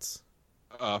Sundance?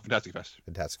 Fantastic Fest.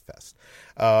 Fantastic Fest.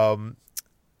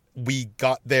 We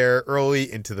got there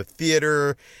early into the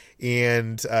theater,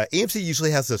 and AMC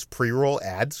usually has those pre-roll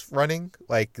ads running,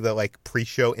 like the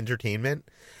pre-show entertainment.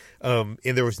 And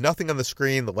there was nothing on the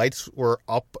screen. The lights were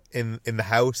up in the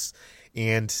house,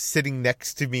 and sitting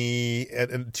next to me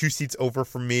and 2 seats over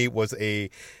from me was a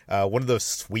one of those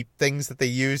sweep things that they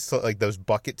use, so like those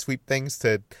bucket sweep things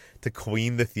to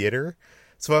clean the theater.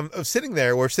 So I'm sitting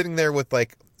there. We're sitting there with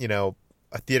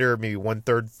a theater maybe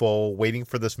 1/3 full, waiting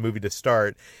for this movie to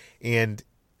start. And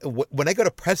when I go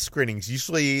to press screenings,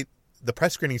 usually the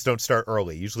press screenings don't start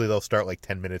early. Usually they'll start like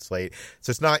 10 minutes late. So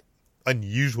it's not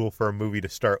unusual for a movie to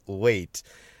start late.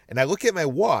 And I look at my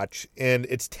watch, and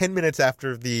it's 10 minutes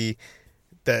after the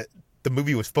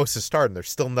movie was supposed to start, and there's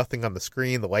still nothing on the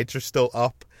screen. The lights are still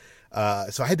up.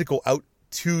 So I had to go out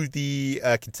to the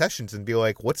concessions and be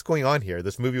like, what's going on here?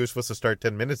 This movie was supposed to start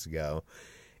 10 minutes ago.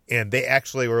 And they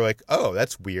actually were like, oh,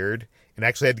 that's weird. And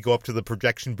actually had to go up to the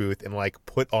projection booth and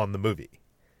put on the movie.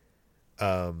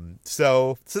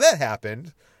 So that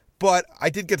happened. But I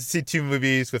did get to see 2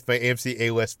 movies with my AMC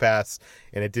A-List pass,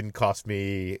 and it didn't cost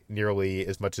me nearly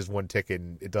as much as one ticket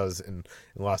it does in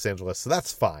Los Angeles. So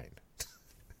that's fine.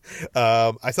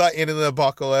 I saw Anna and the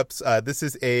Apocalypse. This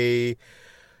is a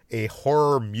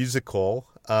horror musical.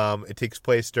 It takes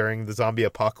place during the zombie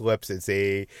apocalypse. It's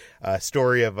a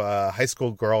story of a high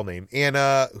school girl named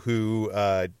Anna who,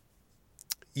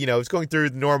 is going through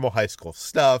the normal high school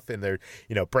stuff, and they're,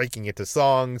 breaking into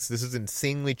songs. This is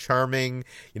insanely charming.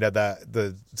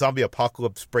 The zombie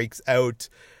apocalypse breaks out.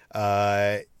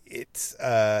 I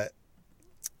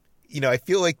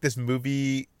feel like this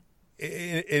movie,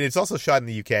 and it's also shot in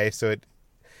the UK, so it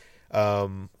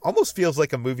almost feels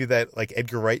like a movie that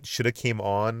Edgar Wright should have came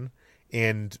on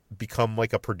and become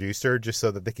a producer just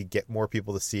so that they could get more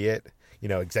people to see it.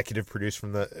 Executive produced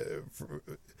from the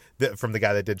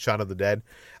guy that did Shaun of the Dead.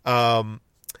 And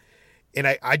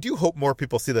I do hope more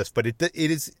people see this, but it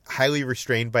is highly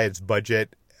restrained by its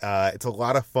budget. It's a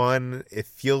lot of fun. It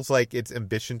feels like its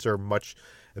ambitions are much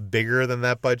bigger than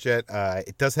that budget.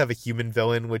 It does have a human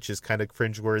villain, which is kind of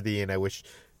cringeworthy, and I wish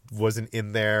wasn't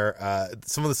in there.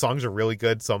 Some of the songs are really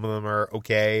good. Some of them are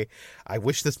okay. I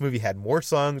wish this movie had more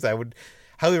songs. I would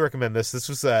highly recommend this. This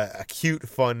was a cute,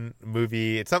 fun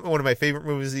movie. It's not one of my favorite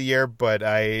movies of the year, but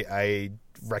I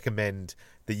recommend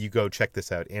that you go check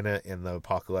this out, Anna and the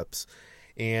Apocalypse.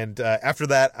 And after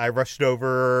that, I rushed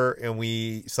over and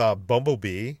we saw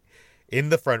Bumblebee in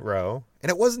the front row, and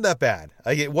it wasn't that bad.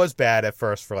 It was bad at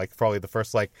first for probably the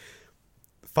first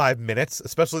 5 minutes,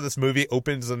 especially this movie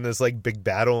opens in this big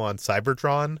battle on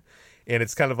Cybertron, and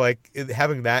it's kind of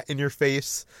having that in your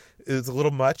face is a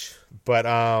little much, but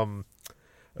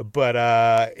But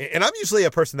and I'm usually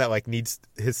a person that like needs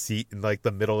his seat in like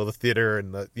the middle of the theater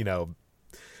and the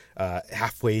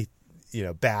halfway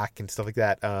back and stuff like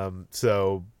that.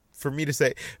 So for me to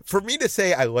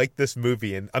say I like this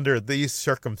movie and under these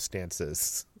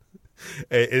circumstances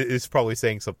is probably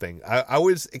saying something. I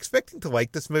was expecting to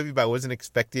like this movie, but I wasn't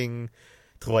expecting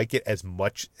to like it as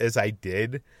much as I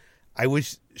did. I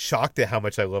was shocked at how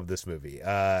much I love this movie.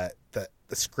 The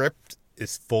script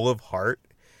is full of heart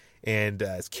and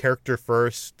it's character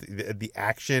first. The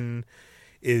action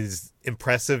is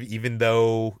impressive, even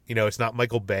though it's not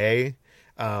Michael Bay.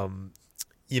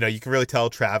 You can really tell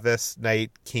Travis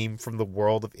Knight came from the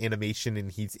world of animation and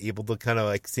he's able to kind of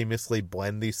like seamlessly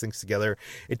blend these things together.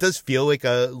 It does feel like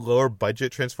a lower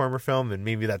budget Transformer film, and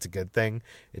maybe that's a good thing.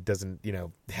 It doesn't,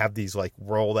 have these like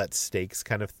roll at stakes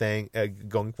kind of thing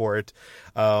going for it.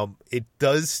 It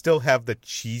does still have the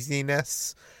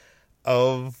cheesiness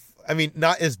of,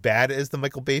 not as bad as the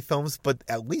Michael Bay films, but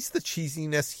at least the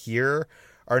cheesiness here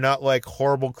are not like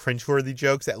horrible cringeworthy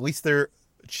jokes. At least they're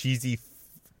cheesy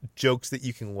jokes that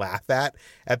you can laugh at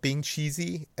being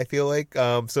cheesy, I feel like.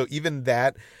 So even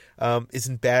that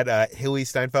isn't bad. Hailee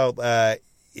Steinfeld,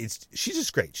 she's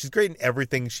just great. She's great in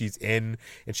everything she's in,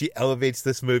 and she elevates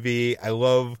this movie. I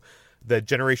love the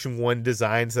Generation 1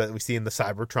 designs that we see in the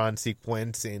Cybertron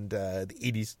sequence, and the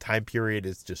 80s time period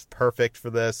is just perfect for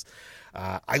this.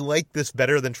 I like this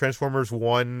better than Transformers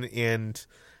 1, and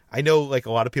I know like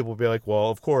a lot of people will be like, well,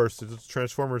 of course, it's a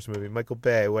Transformers movie, Michael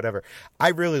Bay, whatever. I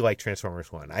really like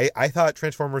Transformers 1. I thought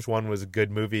Transformers 1 was a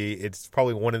good movie. It's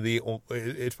probably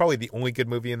the only good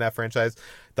movie in that franchise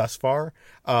thus far.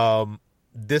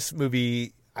 This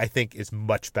movie, I think, is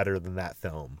much better than that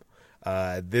film.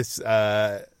 I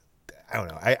don't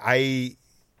know. I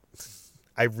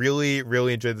really,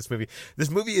 really enjoyed this movie. This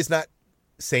movie is not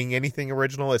saying anything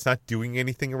original. It's not doing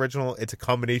anything original. It's a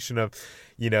combination of,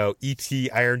 E.T.,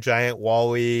 Iron Giant,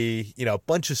 WALL-E, a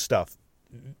bunch of stuff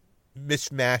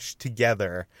mishmashed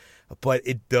together. But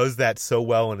it does that so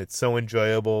well, and it's so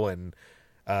enjoyable. And,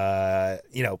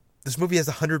 this movie has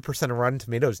 100% of Rotten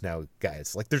Tomatoes now,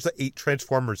 guys. Like, there's an 8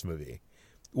 Transformers movie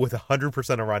with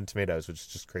 100% of Rotten Tomatoes, which is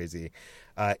just crazy.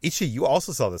 Ichi, you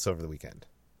also saw this over the weekend.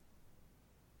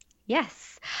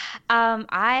 Yes.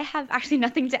 I have actually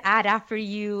nothing to add after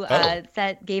you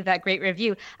gave that great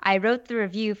review. I wrote the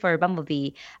review for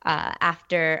Bumblebee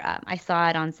after I saw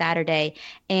it on Saturday,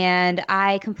 and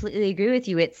I completely agree with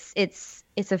you.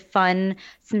 It's a fun,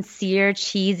 sincere,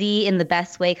 cheesy, in the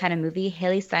best way kind of movie.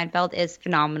 Hailee Steinfeld is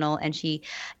phenomenal, and she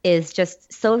is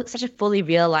just such a fully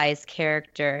realized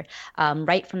character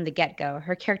right from the get-go.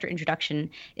 Her character introduction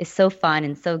is so fun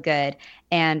and so good,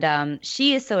 and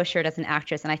she is so assured as an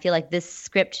actress, and I feel like this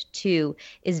script, too,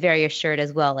 is very assured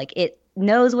as well. Like, it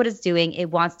knows what it's doing. It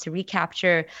wants to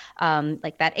recapture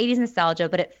like that 80s nostalgia,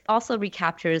 but it also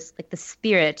recaptures like the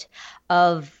spirit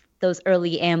of those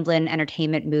early Amblin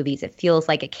Entertainment movies. It feels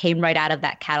like it came right out of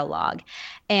that catalog,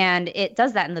 and it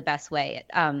does that in the best way.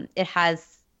 It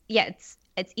has, it's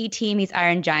E.T. meets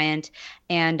Iron Giant,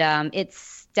 and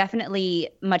it's definitely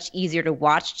much easier to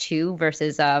watch too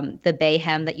versus the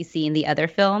Bayhem that you see in the other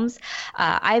films.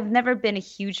 I've never been a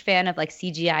huge fan of like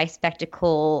CGI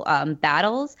spectacle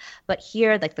battles, but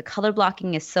here like the color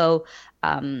blocking is so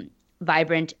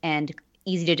vibrant and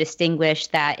easy to distinguish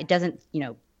that it doesn't,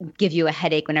 give you a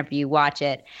headache whenever you watch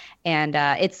it. And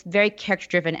it's very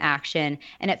character-driven action,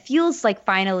 and it feels like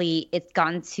finally it's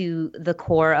gotten to the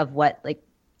core of what like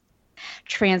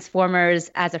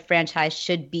Transformers as a franchise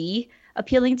should be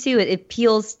appealing to. It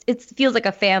feels like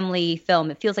a family film.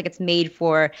 It feels like it's made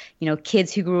for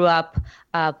kids who grew up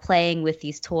playing with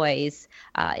these toys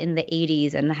in the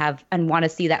 80s and want to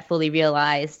see that fully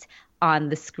realized on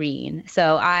the screen.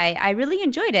 So I really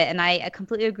enjoyed it, and I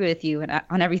completely agree with you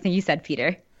on everything you said,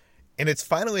 Peter. And it's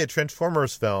finally a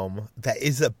Transformers film that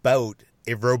is about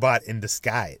a robot in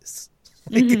disguise.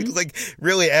 Like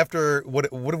really, after what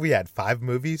have we had? 5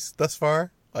 movies thus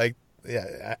far? Like,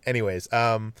 yeah. Anyways,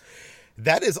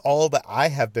 that is all that I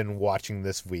have been watching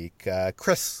this week.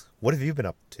 Chris, what have you been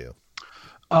up to?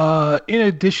 In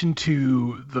addition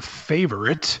to The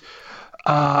Favorite,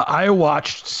 I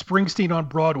watched Springsteen on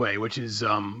Broadway, which is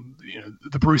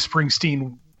the Bruce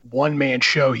Springsteen one-man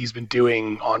show he's been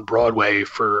doing on Broadway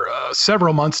for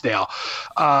several months now.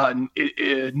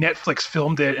 Netflix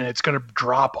filmed it, and it's going to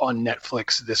drop on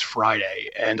Netflix this Friday.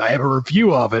 And I have a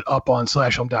review of it up on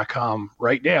slashfilm.com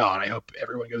right now, and I hope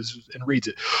everyone goes and reads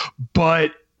it.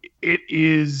 But it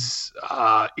is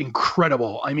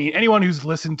incredible. I mean, anyone who's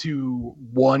listened to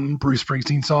one Bruce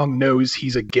Springsteen song knows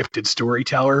he's a gifted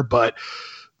storyteller, but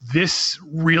this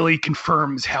really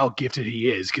confirms how gifted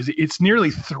he is, because it's nearly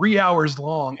 3 hours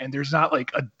long and there's not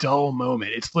like a dull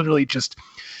moment. It's literally just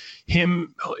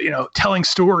him, telling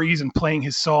stories and playing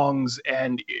his songs,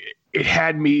 and it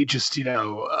had me just,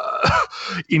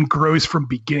 engrossed from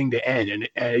beginning to end, and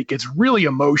it gets really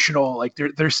emotional. Like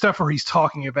there's stuff where he's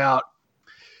talking about,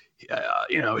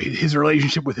 his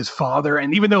relationship with his father,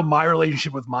 and even though my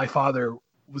relationship with my father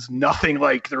was nothing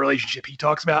like the relationship he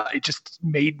talks about, it just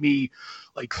made me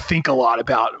like think a lot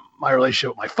about my relationship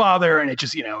with my father, and it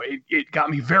just it got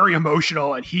me very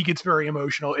emotional, and he gets very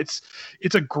emotional. It's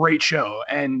a great show,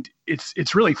 and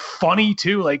it's really funny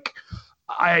too. Like,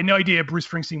 I had no idea Bruce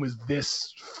Springsteen was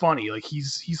this funny. Like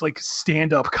he's like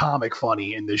stand-up comic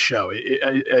funny in this show.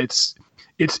 It's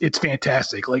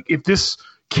fantastic. Like, if this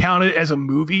counted as a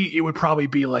movie, it would probably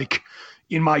be like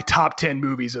in my top 10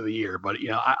 movies of the year. But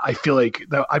I feel like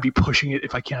that I'd be pushing it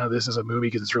if I counted this as a movie,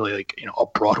 because it's really like a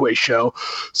Broadway show.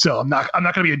 So I'm not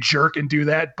going to be a jerk and do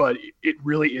that, but it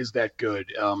really is that good.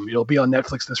 It'll be on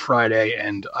Netflix this Friday,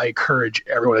 and I encourage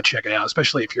everyone to check it out,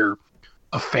 especially if you're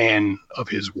a fan of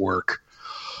his work.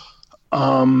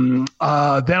 Then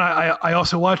I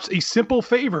also watched A Simple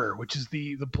Favor, which is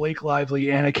the Blake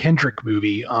Lively, Anna Kendrick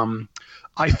movie.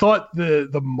 I thought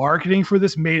the marketing for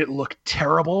this made it look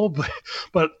terrible,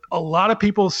 but a lot of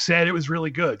people said it was really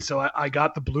good. So I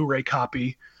got the Blu-ray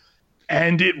copy,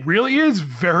 and it really is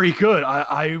very good.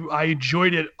 I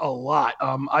enjoyed it a lot.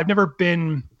 I've never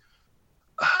been.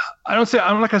 I'm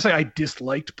not gonna say I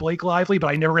disliked Blake Lively, but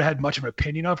I never had much of an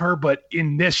opinion of her. But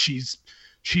in this, she's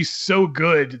so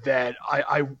good that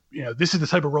I this is the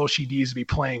type of role she needs to be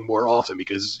playing more often,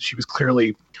 because she was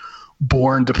clearly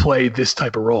born to play this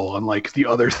type of role, unlike the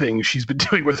other things she's been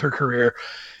doing with her career.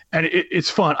 And it's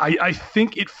fun. I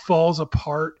think it falls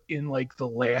apart in like the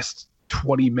last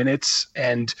 20 minutes.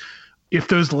 And if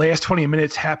those last 20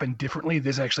 minutes happen differently,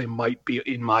 this actually might be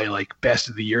in my like best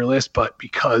of the year list. But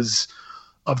because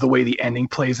of the way the ending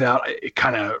plays out, it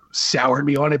kind of soured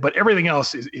me on it. But everything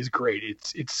else is great.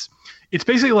 It's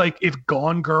basically like if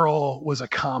Gone Girl was a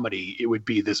comedy, it would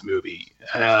be this movie.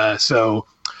 So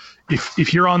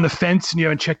if you're on the fence and you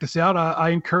haven't checked this out, I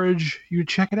encourage you to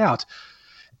check it out.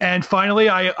 And finally,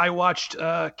 I watched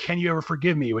Can You Ever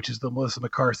Forgive Me, which is the Melissa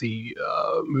McCarthy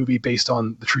movie based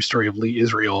on the true story of Lee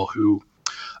Israel, who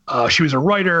she was a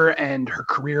writer and her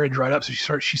career had dried up.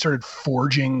 So she started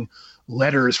forging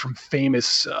letters from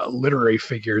famous literary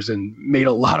figures and made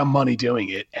a lot of money doing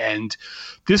it. And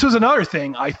this was another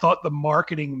thing. I thought the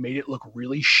marketing made it look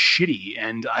really shitty,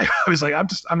 and I was like,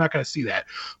 I'm not going to see that.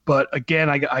 But again,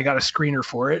 I got a screener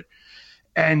for it,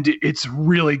 and it's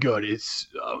really good. This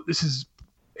is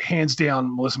hands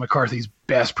down Melissa McCarthy's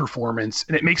best performance,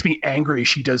 and it makes me angry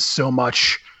she does so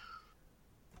much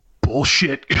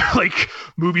bullshit like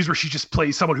movies where she just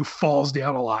plays someone who falls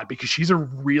down a lot, because she's a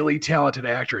really talented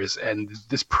actress, and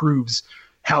this proves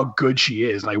how good she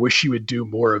is. And I wish she would do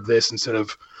more of this instead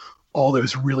of all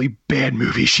those really bad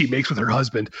movies she makes with her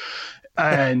husband.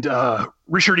 And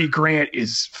Richard E. Grant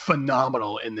is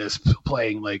phenomenal in this,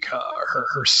 playing like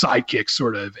her sidekick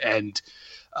sort of. And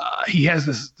he has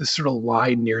this sort of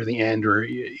line near the end where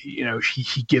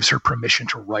he gives her permission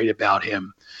to write about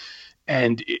him.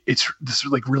 And it's this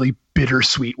like really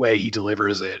bittersweet way he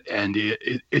delivers it, and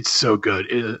it's so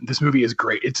good. This movie is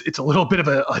great. It's a little bit of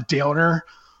a downer,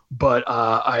 but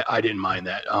I didn't mind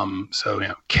that. So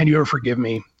Can You Ever Forgive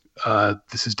Me?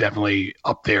 This is definitely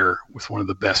up there with one of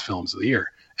the best films of the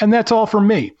year. And that's all from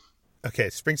me. Okay,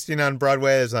 Springsteen on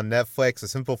Broadway is on Netflix. A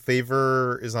Simple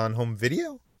Favor is on home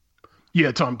video? Yeah,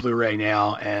 it's on Blu-ray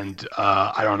now, and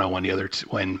I don't know when the other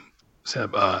Can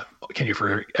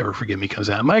You Ever Forgive Me comes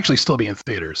out. It might actually still be in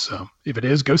theaters, so if it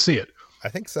is, go see it. I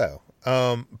think so.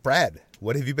 Brad,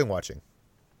 what have you been watching?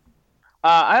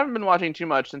 I haven't been watching too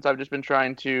much since I've just been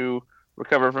trying to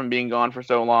recover from being gone for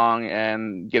so long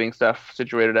and getting stuff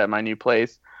situated at my new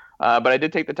place. But I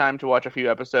did take the time to watch a few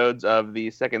episodes of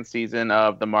the second season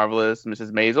of The Marvelous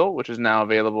Mrs. Maisel, which is now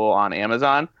available on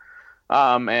Amazon.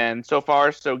 And so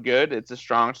far, so good. It's a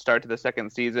strong start to the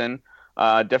second season.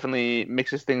 Definitely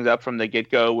mixes things up from the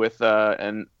get-go with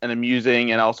an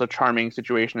amusing and also charming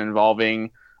situation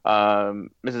involving Mrs.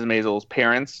 Maisel's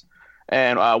parents.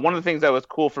 And one of the things that was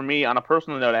cool for me on a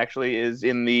personal note, actually, is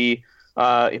in the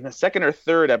second or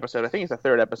third episode, I think it's the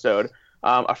third episode,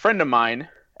 a friend of mine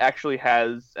actually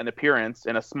has an appearance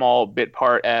in a small bit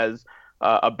part as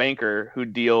a banker who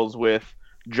deals with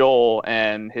Joel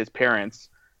and his parents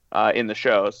in the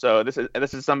show. So this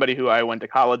is somebody who I went to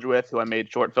college with, who I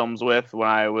made short films with when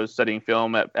I was studying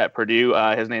film at Purdue.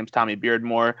 His name's Tommy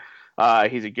Beardmore.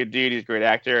 He's a good dude. He's a great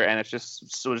actor, and it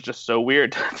was just so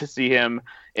weird to see him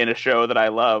in a show that I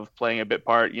love playing a bit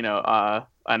part,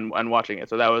 and watching it.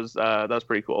 So that was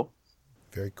pretty cool.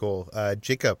 Very cool.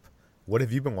 Jacob, what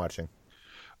have you been watching?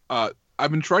 I've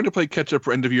been trying to play catch up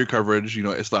for end of year coverage.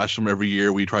 At Slash Film every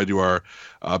year we try to do our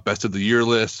best of the year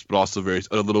lists, but also various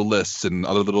other little lists and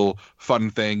other little fun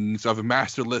things. I have a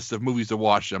master list of movies to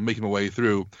watch. I'm making my way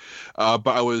through. But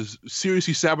I was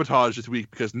seriously sabotaged this week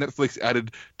because Netflix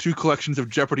added 2 collections of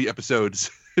Jeopardy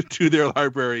episodes to their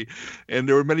library. And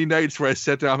there were many nights where I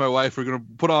sat down with my wife, we're going to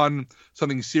put on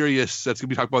something serious that's going to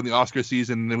be talked about in the Oscar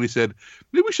season. And we said,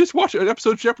 maybe we should just watch an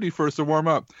episode of Jeopardy first to warm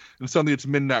up. And suddenly it's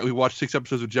midnight. We watched 6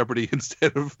 episodes of Jeopardy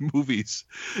instead of movies.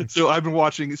 So I've been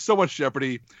watching so much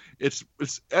Jeopardy.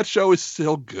 That show is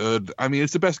still good. I mean,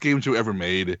 it's the best game show ever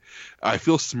made. I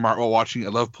feel smart while watching. I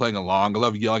love playing along. I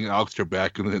love yelling at Alex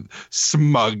Trebek and the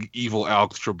smug, evil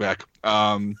Alex Trebek.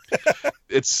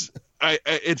 It's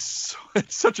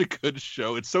such a good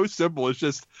show. It's so simple. It's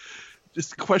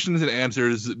just questions and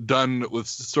answers done with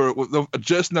with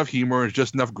just enough humor,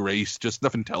 just enough grace, just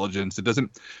enough intelligence. It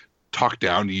doesn't talk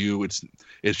down to you. It's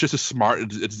just as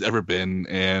smart as it's ever been.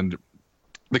 And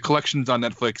the collections on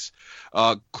Netflix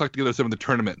collect together some of the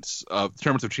tournaments of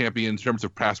champions, tournaments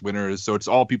of past winners. So it's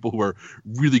all people who are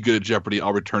really good at Jeopardy,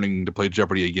 all returning to play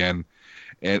Jeopardy again.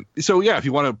 And so, yeah, if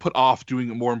you want to put off doing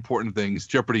more important things,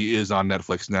 Jeopardy is on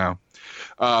Netflix now.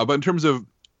 But in terms of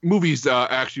movies I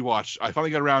actually watched, I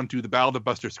finally got around to The Ballad of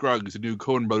Buster Scruggs, a new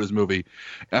Coen Brothers movie.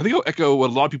 And I think I'll echo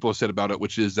what a lot of people have said about it,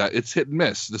 which is that it's hit and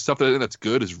miss. The stuff that's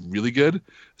good is really good.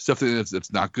 Stuff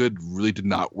that's not good really did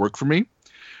not work for me.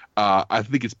 I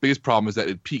think its biggest problem is that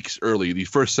it peaks early. The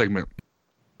first segment,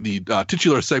 the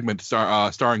titular segment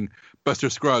starring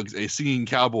Buster Scruggs, a singing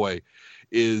cowboy,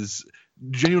 is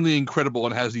genuinely incredible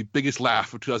and has the biggest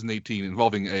laugh of 2018,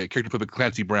 involving a character played by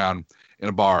Clancy Brown in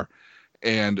a bar.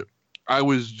 And I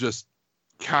was just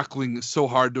cackling so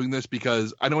hard doing this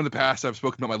because I know in the past I've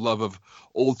spoken about my love of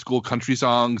old school country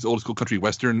songs, old school country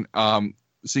western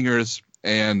singers,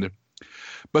 and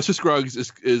Buster Scruggs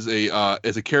is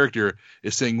a character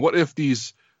is saying, what if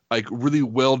these like really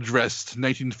well dressed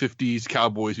 1950s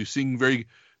cowboys who sing very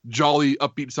jolly,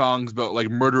 upbeat songs about like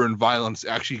murder and violence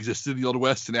actually existed in the Old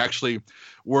West and actually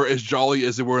were as jolly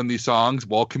as they were in these songs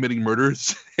while committing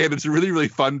murders. And it's a really, really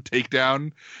fun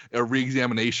takedown, a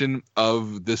re-examination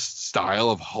of this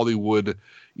style of Hollywood,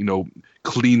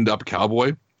 cleaned up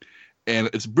cowboy. And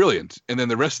it's brilliant. And then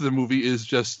the rest of the movie is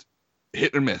just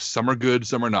hit or miss. Some are good,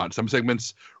 some are not. Some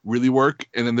segments really work.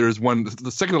 And then there's one, the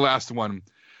second to last one,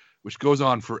 which goes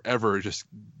on forever, just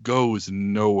goes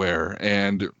nowhere.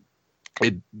 And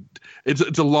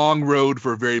it's a long road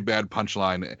for a very bad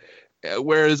punchline.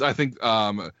 Whereas I think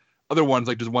other ones,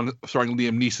 like there's one starring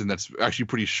Liam Neeson that's actually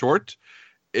pretty short.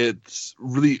 It's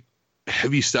really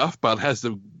heavy stuff, but it has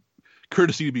the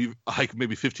courtesy to be like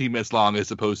maybe 15 minutes long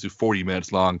as opposed to 40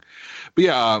 minutes long. But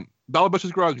yeah, Ballad of Buster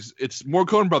Scruggs, it's more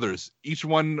Coen Brothers. Each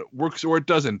one works or it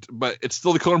doesn't, but it's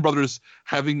still the Coen Brothers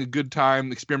having a good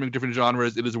time, experimenting with different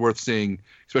genres. It is worth seeing,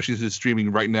 especially since it's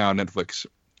streaming right now on Netflix.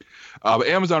 But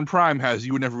Amazon Prime has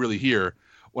You Would Never Really Hear,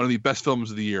 one of the best films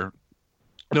of the year.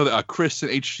 I know that Chris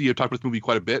and HC have talked about this movie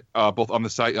quite a bit, both on the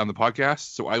site and on the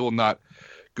podcast, so I will not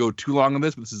go too long on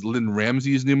this, but this is Lynn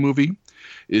Ramsey's new movie.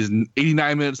 It is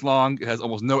 89 minutes long. It has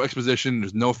almost no exposition.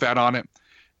 There's no fat on it.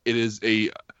 It is a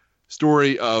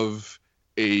story of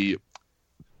a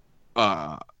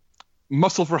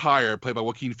muscle for hire played by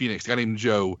Joaquin Phoenix, a guy named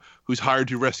Joe, who's hired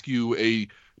to rescue a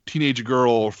teenage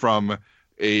girl from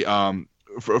a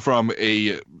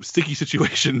sticky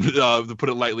situation, to put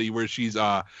it lightly, where she's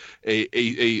a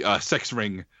sex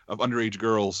ring of underage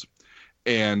girls.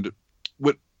 And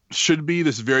what should be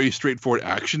this very straightforward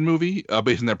action movie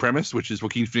based on that premise, which is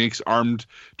Joaquin Phoenix armed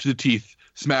to the teeth,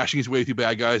 smashing his way through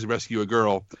bad guys to rescue a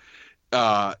girl.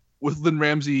 With Lynn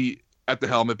Ramsey at the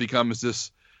helm, it becomes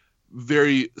this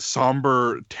very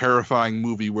somber, terrifying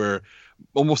movie where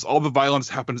almost all the violence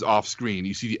happens off screen.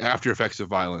 You see the after effects of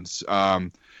violence.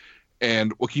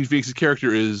 And Joaquin Phoenix's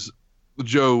character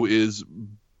Joe is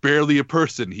barely a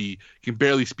person. He can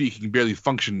barely speak. He can barely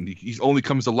function. He only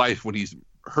comes to life when he's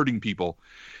hurting people.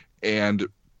 And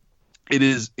it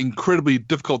is incredibly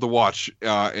difficult to watch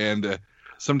and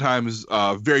sometimes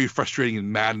very frustrating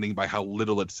and maddening by how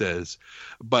little it says.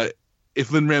 But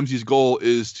if Lynn Ramsey's goal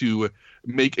is to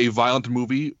make a violent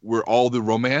movie where all the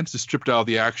romance is stripped out of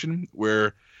the action,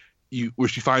 where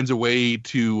she finds a way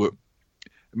to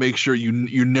make sure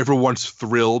you're never once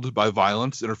thrilled by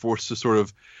violence and are forced to sort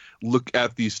of look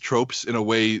at these tropes in a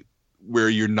way where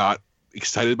you're not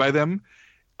excited by them,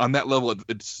 on that level,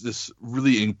 it's this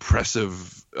really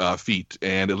impressive feat,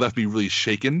 and it left me really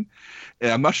shaken.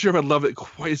 And I'm not sure if I love it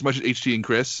quite as much as HT and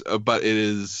Chris, but it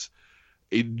is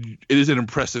an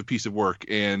impressive piece of work,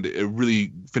 and a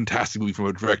really fantastic movie from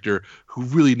a director who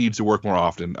really needs to work more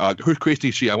often. Chris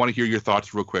Nishi, I want to hear your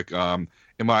thoughts real quick. Am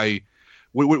I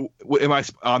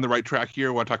on the right track here?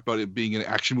 I want to talk about it being an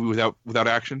action movie without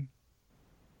action.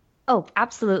 Oh,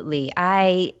 absolutely.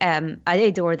 I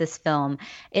adore this film.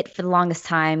 It, for the longest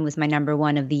time, was my number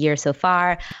one of the year so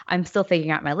far. I'm still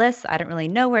figuring out my list. I don't really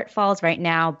know where it falls right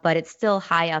now, but it's still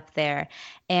high up there.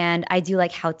 And I do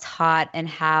like how taut and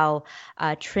how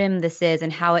trim this is,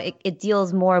 and how it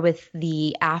deals more with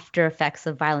the after effects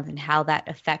of violence and how that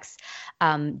affects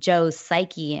Joe's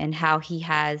psyche, and how he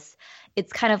has –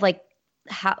 it's kind of like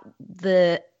how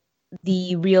the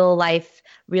real life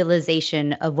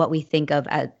realization of what we think of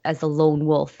as a lone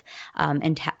wolf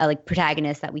and like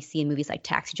protagonist that we see in movies like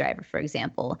Taxi Driver, for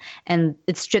example. And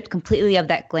it's stripped completely of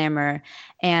that glamour.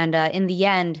 And in the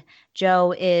end,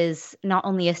 Joe is not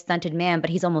only a stunted man, but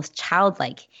he's almost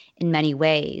childlike in many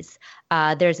ways.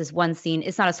 There's this one scene,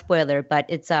 it's not a spoiler, but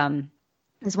it's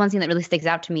this one scene that really sticks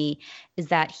out to me is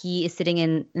that he is sitting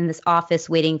in this office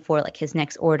waiting for like his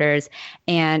next orders,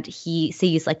 and he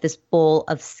sees like this bowl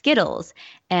of Skittles,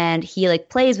 and he like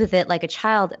plays with it like a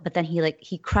child, but then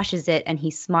he crushes it and he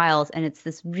smiles, and it's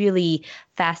this really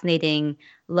fascinating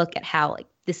look at how like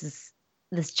this is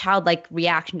this childlike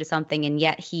reaction to something, and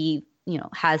yet he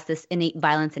has this innate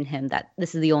violence in him that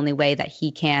this is the only way that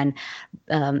he can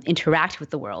interact with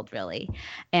the world, really.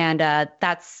 And I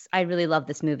really love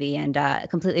this movie, and I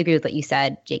completely agree with what you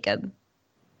said, Jacob.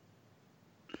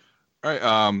 All right.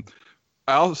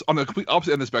 On the complete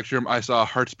opposite end of the spectrum, I saw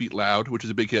Hearts Beat Loud, which is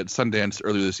a big hit at Sundance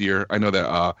earlier this year. I know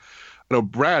that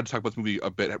Brad talked about this movie a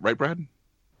bit, right, Brad?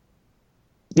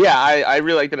 Yeah, I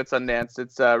really liked it at Sundance.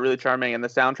 It's really charming, and the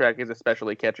soundtrack is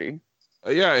especially catchy.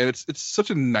 Yeah, and it's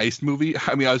such a nice movie.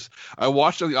 I mean, I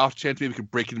watched it on the off chance maybe it could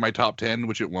break into my top 10,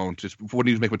 which it won't. It wouldn't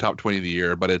even make my top 20 of the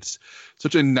year, but it's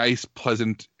such a nice,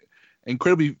 pleasant,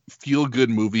 incredibly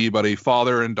feel-good movie about a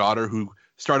father and daughter who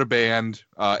start a band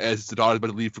as the daughter's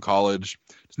about to leave for college.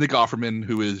 It's Nick Offerman,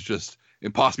 who is just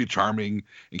impossibly charming,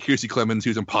 and Kiersey Clemons,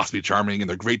 who's impossibly charming, and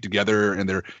they're great together, and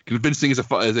they're convincing as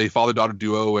a father-daughter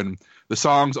duo, and the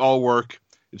songs all work.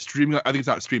 It's streaming. I think it's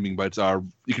not streaming, but it's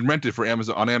you can rent it for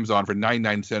Amazon for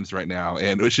 99 cents right now,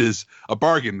 and which is a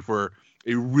bargain for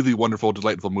a really wonderful,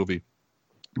 delightful movie.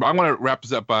 But I want to wrap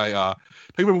this up by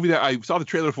talking about a movie that I saw the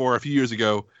trailer for a few years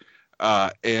ago,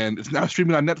 and it's now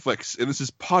streaming on Netflix, and this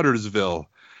is Pottersville.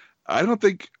 I don't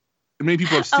think many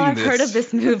people have seen this. I've heard of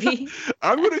this movie.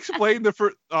 I'm going to explain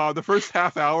the first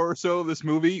half hour or so of this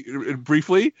movie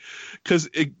briefly, because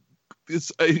if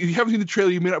you haven't seen the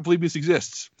trailer, you may not believe this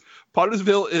exists.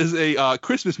 Pottersville is a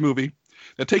Christmas movie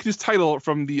that takes its title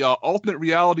from the alternate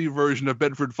reality version of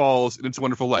Bedford Falls and It's a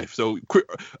Wonderful Life. So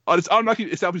it's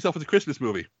automatically established itself as a Christmas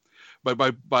movie by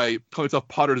calling itself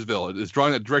Pottersville. It is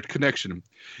drawing a direct connection.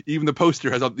 Even the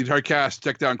poster has the entire cast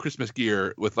decked out in Christmas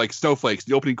gear with like snowflakes.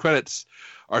 The opening credits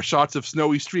are shots of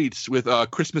snowy streets with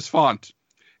Christmas font,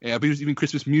 and I believe there's even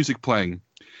Christmas music playing.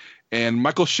 And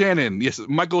Michael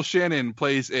Shannon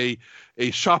plays a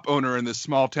shop owner in this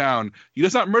small town. He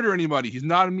does not murder anybody. He's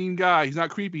not a mean guy. He's not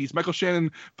creepy. He's Michael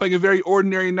Shannon playing a very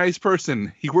ordinary, nice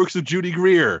person. He works with Judy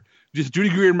Greer. Just Judy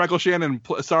Greer and Michael Shannon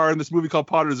star in this movie called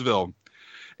Pottersville.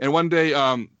 And one day,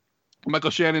 Michael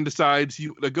Shannon decides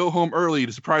to go home early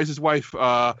to surprise his wife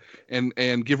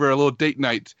and give her a little date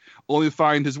night, only to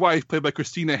find his wife, played by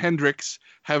Christina Hendricks,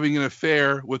 having an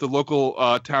affair with the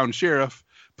local town sheriff,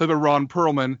 played by Ron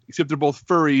Perlman, except they're both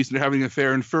furries and they're having an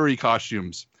affair in furry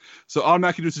costumes. So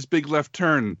automatically does this big left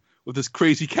turn with this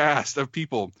crazy cast of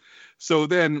people. So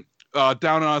then,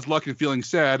 down on his luck and feeling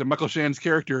sad, Michael Shannon's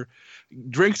character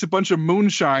drinks a bunch of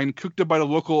moonshine cooked up by the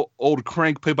local old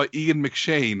crank played by Ian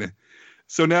McShane.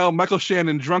 So now Michael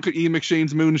Shannon, drunk at Ian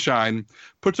McShane's moonshine,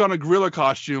 puts on a gorilla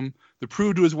costume to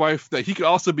prove to his wife that he could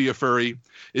also be a furry,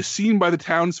 is seen by the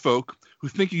townsfolk who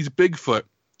think he's Bigfoot.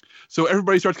 So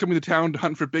everybody starts coming to town to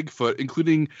hunt for Bigfoot,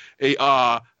 including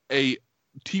a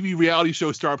TV reality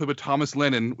show star played by Thomas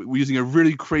Lennon, using a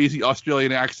really crazy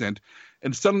Australian accent.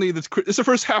 And suddenly, this is the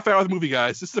first half hour of the movie,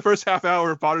 guys. This is the first half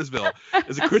hour of Pottersville.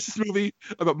 It's a Christmas movie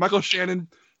about Michael Shannon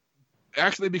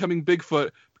accidentally becoming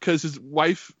Bigfoot because his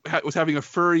wife was having a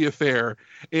furry affair.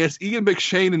 And it's Ian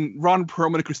McShane and Ron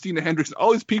Perlman and Christina Hendricks and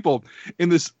all these people in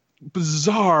this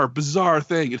bizarre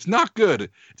thing. It's not good.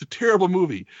 It's a terrible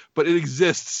movie, but it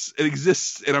exists.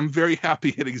 And I'm very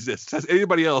happy it exists. Has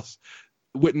anybody else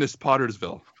witnessed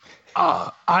Pottersville?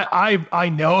 I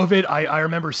know of it. I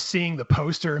remember seeing the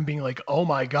poster and being like, oh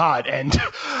my God. And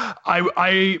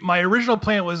my original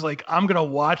plan was like, I'm going to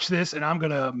watch this and I'm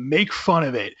going to make fun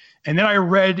of it. And then I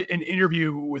read an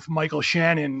interview with Michael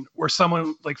Shannon where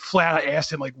someone like flat out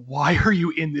asked him like, why are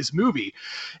you in this movie?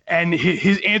 And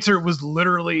his answer was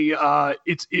literally,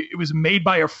 it was made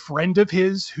by a friend of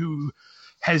his who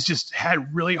has just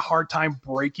had really hard time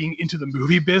breaking into the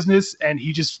movie business. And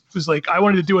he just was like, I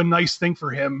wanted to do a nice thing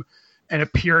for him and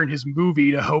appear in his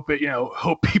movie to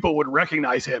hope people would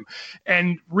recognize him.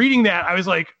 And reading that, I was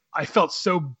like, I felt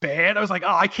so bad. I was like,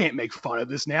 oh, I can't make fun of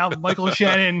this now. Michael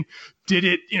Shannon did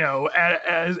it,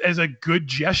 as a good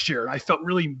gesture. And I felt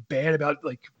really bad about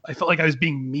I felt like I was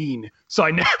being mean. So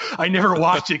I never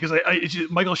watched it because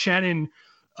Michael Shannon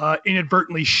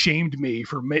inadvertently shamed me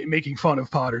for making fun of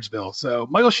Pottersville. So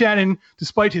Michael Shannon,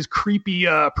 despite his creepy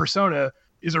persona,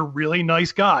 is a really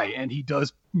nice guy, and he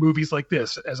does movies like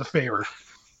this as a favor.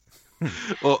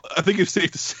 Well, I think it's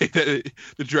safe to say that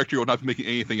the director will not be making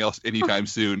anything else anytime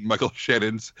soon, Michael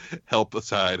Shannon's help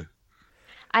aside.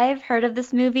 I've heard of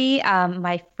this movie.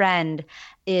 My friend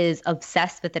is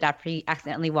obsessed with it after he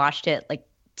accidentally watched it like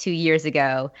 2 years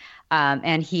ago.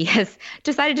 And he has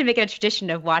decided to make it a tradition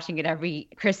of watching it every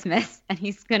Christmas. And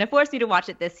he's going to force me to watch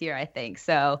it this year, I think.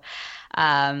 So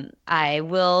I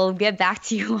will get back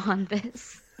to you on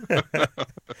this.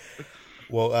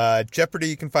 Well, Jeopardy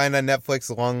you can find on Netflix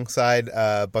alongside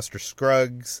Buster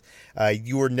Scruggs.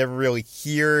 You Were Never Really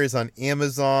Here is on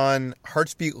Amazon.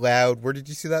 Hearts Beat Loud. Where did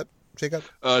you see that, Jacob?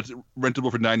 It's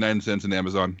rentable for 99 cents on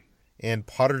Amazon. And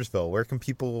Pottersville. Where can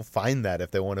people find that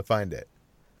if they want to find it?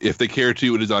 If they care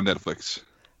to, it is on Netflix.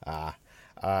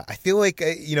 I feel like,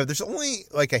 there's only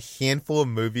like a handful of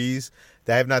movies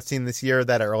that I have not seen this year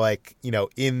that are like,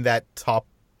 in that top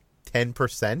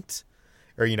 10%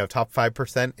 or, top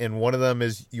 5%. And one of them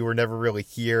is You Were Never Really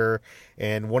Here.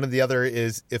 And one of the other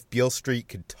is If Beale Street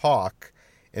Could Talk.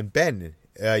 And Ben,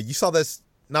 you saw this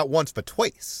not once, but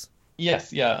twice.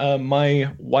 Yes, yeah.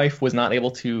 My wife was not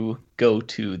able to go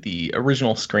to the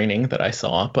original screening that I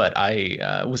saw, but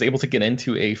I was able to get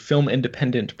into a Film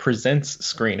Independent Presents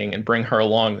screening and bring her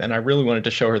along. And I really wanted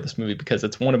to show her this movie because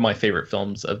it's one of my favorite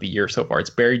films of the year so far. It's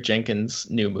Barry Jenkins'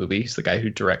 new movie. He's the guy who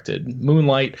directed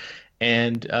Moonlight.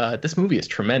 And this movie is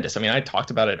tremendous. I mean, I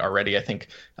talked about it already. I think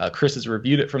Chris has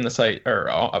reviewed it from the site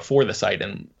or for the site,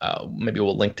 and maybe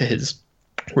we'll link to his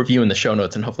review in the show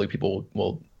notes, and hopefully people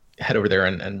will head over there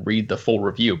and read the full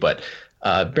review. But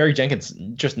Barry Jenkins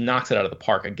just knocks it out of the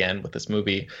park again with this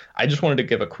movie. I just wanted to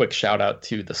give a quick shout out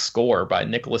to the score by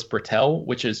Nicholas Britell,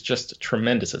 which is just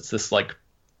tremendous. It's this like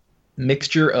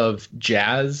mixture of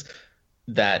jazz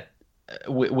that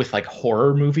with like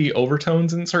horror movie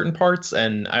overtones in certain parts.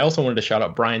 And I also wanted to shout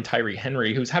out Brian Tyree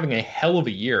Henry, who's having a hell of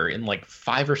a year in like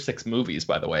 5 or 6 movies,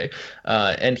 by the way.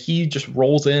 And he just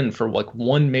rolls in for like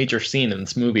one major scene in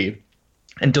this movie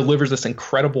and delivers this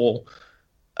incredible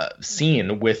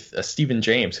scene with Stephen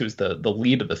James, who's the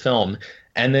lead of the film.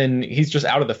 And then he's just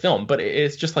out of the film. But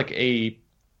it's just like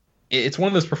it's one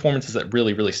of those performances that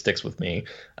really, really sticks with me.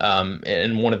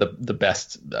 And one of the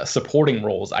best supporting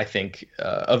roles, I think,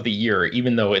 of the year,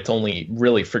 even though it's only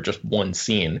really for just one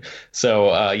scene. So,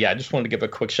 I just wanted to give a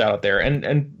quick shout out there.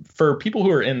 And for people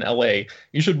who are in LA,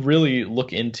 you should really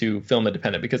look into Film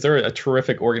Independent because they're a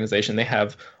terrific organization. They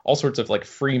have all sorts of like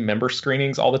free member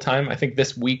screenings all the time. I think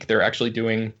this week they're actually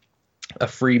doing a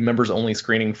free members-only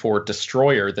screening for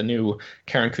Destroyer, the new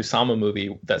Karen Kusama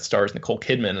movie that stars Nicole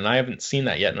Kidman, and I haven't seen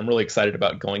that yet, and I'm really excited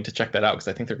about going to check that out because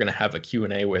I think they're going to have a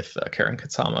Q&A with Karen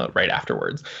Kusama right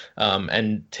afterwards.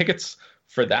 And tickets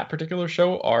for that particular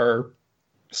show are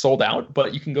sold out,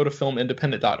 but you can go to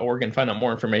filmindependent.org and find out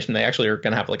more information. They actually are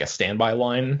going to have like a standby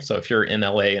line, so if you're in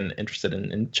LA and interested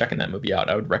in checking that movie out,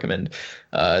 I would recommend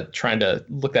trying to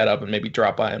look that up and maybe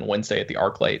drop by on Wednesday at the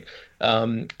ArcLight.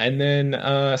 And then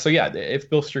If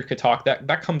Beale Street Could Talk,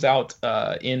 that comes out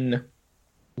in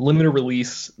limited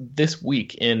release this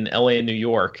week in LA and New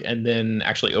York, and then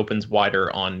actually opens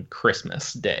wider on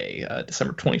Christmas Day,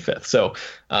 December 25th. So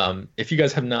if you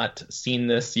guys have not seen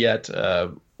this yet,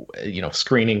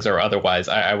 screenings or otherwise,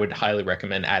 I would highly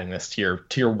recommend adding this to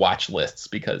your watch lists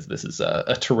because this is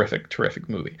a terrific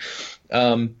movie.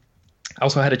 I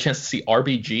also had a chance to see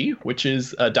RBG, which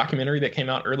is a documentary that came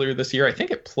out earlier this year. I think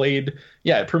it premiered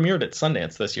at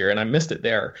Sundance this year, and I missed it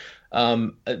there.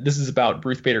 This is about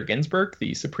Ruth Bader Ginsburg,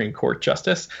 the Supreme Court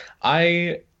Justice.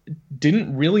 I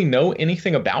didn't really know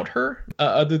anything about her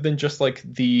other than just like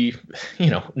the,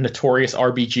 notorious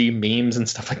RBG memes and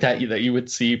stuff like that you would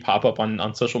see pop up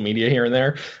on social media here and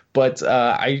there. But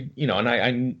I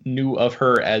knew of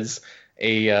her as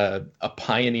a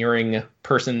pioneering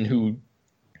person who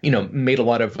made a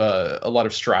lot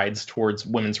of strides towards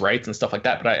women's rights and stuff like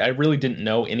that. But I really didn't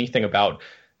know anything about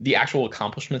the actual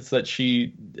accomplishments that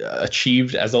she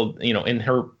achieved as in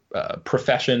her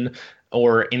profession,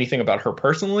 or anything about her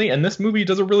personally. And this movie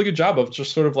does a really good job of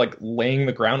just sort of like laying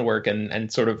the groundwork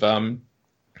and sort of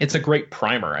it's a great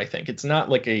primer. I think it's not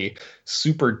like a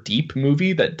super deep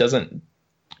movie that doesn't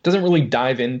really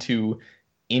dive into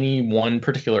any one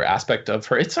particular aspect of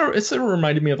her. It sort of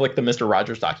reminded me of like the Mr.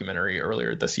 Rogers documentary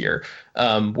earlier this year,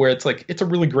 where it's like it's a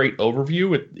really great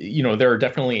overview. There are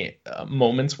definitely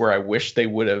moments where I wish the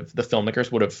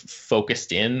filmmakers would have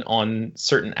focused in on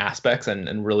certain aspects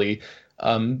and really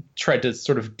tried to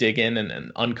sort of dig in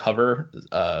and uncover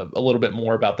a little bit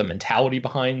more about the mentality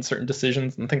behind certain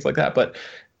decisions and things like that. But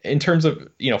in terms of,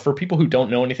 for people who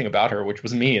don't know anything about her, which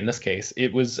was me in this case,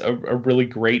 it was a really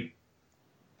great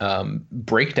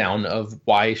breakdown of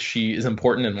why she is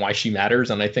important and why she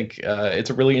matters. And I think it's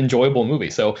a really enjoyable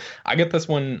movie. So I get this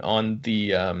one on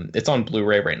it's on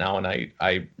Blu-ray right now, and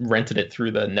I rented it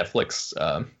through the Netflix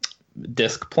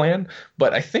disc plan,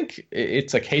 but I think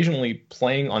it's occasionally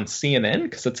playing on CNN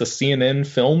because it's a CNN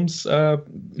Films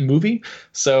movie.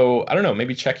 So I don't know,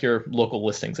 maybe check your local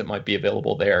listings. It might be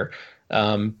available there.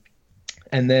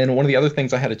 And then one of the other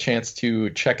things I had a chance to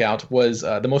check out was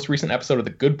the most recent episode of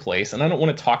The Good Place. And I don't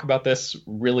want to talk about this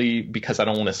really because I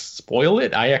don't want to spoil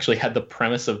it. I actually had the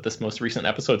premise of this most recent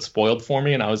episode spoiled for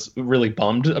me, and I was really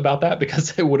bummed about that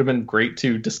because it would have been great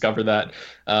to discover that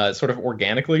sort of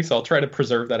organically. So I'll try to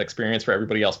preserve that experience for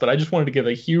everybody else. But I just wanted to give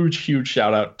a huge, huge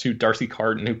shout out to Darcy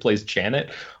Carden, who plays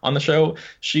Janet on the show.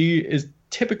 She is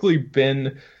typically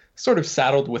been sort of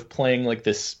saddled with playing like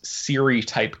this Siri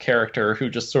type character who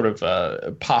just sort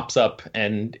of pops up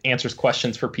and answers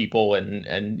questions for people.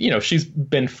 And she's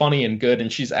been funny and good.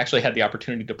 And she's actually had the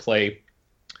opportunity to play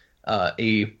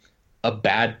a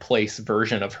Bad Place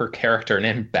version of her character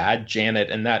named Bad Janet.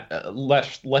 And that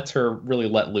lets her really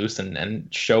let loose and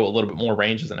show a little bit more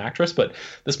range as an actress. But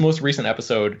this most recent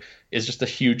episode is just a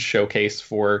huge showcase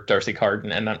for Darcy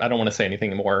Carden. And I don't want to say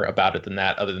anything more about it than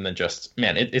that, other than just,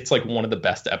 man, it's like one of the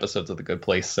best episodes of The Good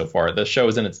Place so far. The show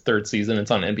is in its third season. It's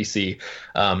on NBC.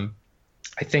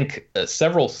 I think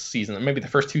several seasons, maybe the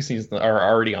first two seasons, are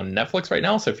already on Netflix right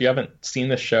now. So if you haven't seen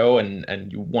this show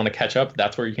and you want to catch up,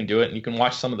 that's where you can do it. And you can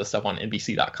watch some of the stuff on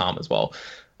NBC.com as well.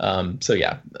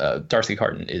 Darcy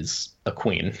Carden is a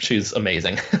queen. She's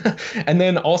amazing. And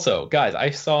then also, guys, I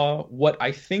saw what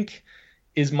I think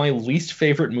is my least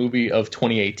favorite movie of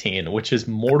 2018, which is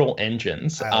Mortal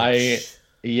Engines. Ouch.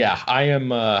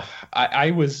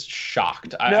 I was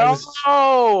shocked.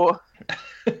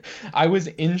 I was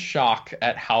in shock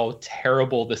at how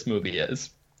terrible this movie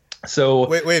is. So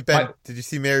wait, Ben, did you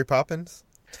see Mary Poppins?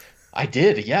 I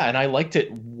did, yeah, and I liked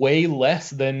it way less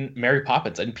than Mary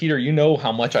Poppins. And Peter, you know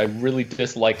how much I really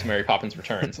disliked Mary Poppins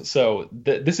Returns. So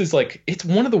this is like, it's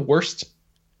one of the worst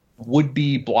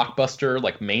would-be blockbuster,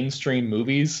 like mainstream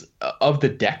movies of the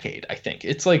decade. I think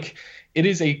it's like it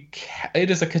is a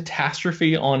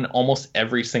catastrophe on almost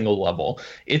every single level.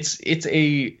 It's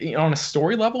on a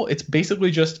story level, it's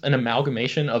basically just an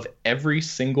amalgamation of every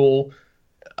single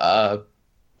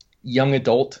young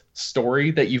adult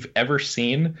story that you've ever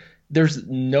seen. There's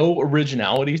no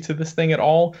originality to this thing at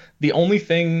all. The only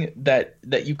thing that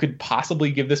you could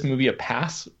possibly give this movie a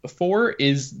pass for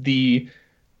is the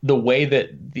way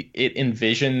that it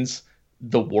envisions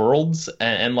the worlds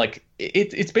and like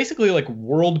it's basically like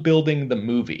world building the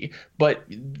movie, but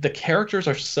the characters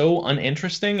are so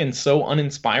uninteresting and so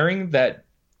uninspiring that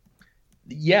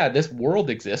yeah, this world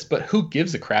exists, but who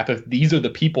gives a crap if these are the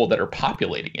people that are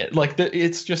populating it? Like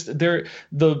it's just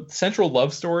the central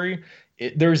love story.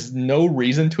 There's no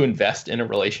reason to invest in a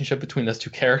relationship between those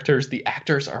two characters. The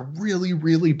actors are really,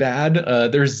 really bad.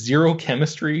 There's zero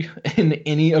chemistry in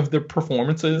any of the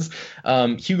performances.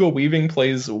 Hugo Weaving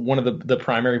plays one of the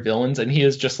primary villains, and he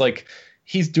is just like,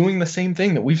 he's doing the same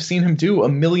thing that we've seen him do a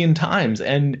million times.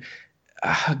 And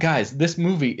guys, this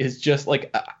movie is just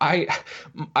like,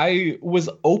 I was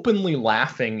openly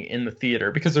laughing in the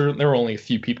theater because there were only a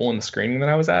few people in the screening that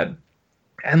I was at.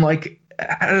 And like,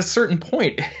 at a certain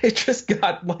point, it just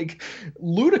got like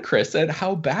ludicrous at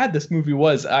how bad this movie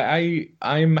was.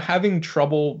 I'm having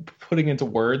trouble putting into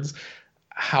words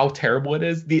how terrible it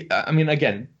is. I mean,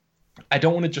 again, I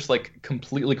don't want to just like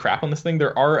completely crap on this thing.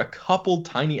 There are a couple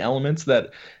tiny elements that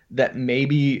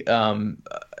maybe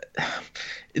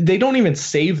they don't even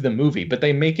save the movie, but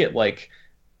they make it like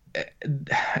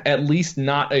at least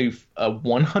not a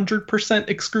 100%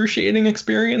 excruciating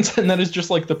experience, and that is just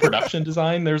like the production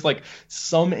design. There's like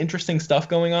some interesting stuff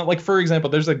going on. Like for example,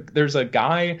 there's a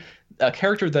guy a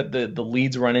character that the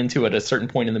leads run into at a certain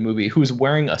point in the movie who's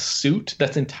wearing a suit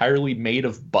that's entirely made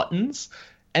of buttons.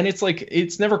 And it's like,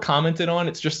 it's never commented on.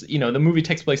 It's just, the movie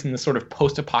takes place in this sort of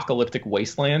post-apocalyptic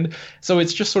wasteland. So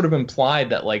it's just sort of implied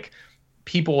that like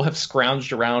people have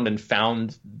scrounged around and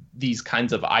found these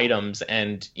kinds of items,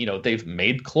 and they've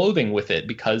made clothing with it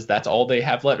because that's all they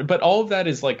have left. But all of that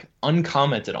is like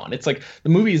uncommented on. It's like the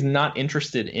movie is not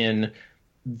interested in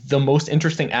the most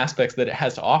interesting aspects that it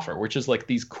has to offer, which is like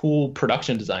these cool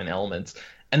production design elements,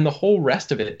 and the whole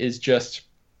rest of it is just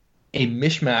a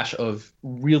mishmash of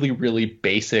really, really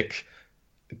basic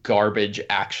garbage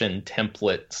action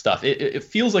template stuff. It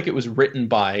feels like it was written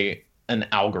by an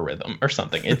algorithm or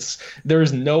something.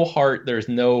 There's no heart. There's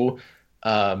nothing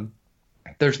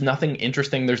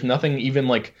interesting. There's nothing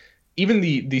even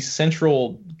the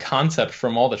central concept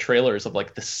from all the trailers of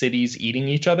like the cities eating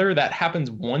each other, that happens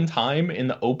one time in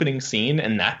the opening scene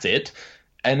and that's it.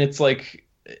 And it's like,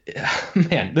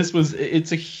 man,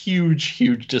 it's a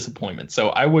huge disappointment. So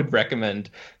I would recommend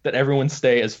that everyone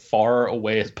stay as far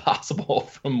away as possible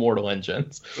from Mortal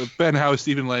Engines. Ben, how is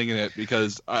Stephen Lang in it?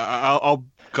 Because I'll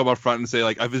come up front and say,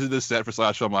 like, I visited this set for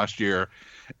Slash Film last year,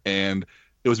 and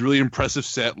it was a really impressive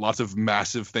set. Lots of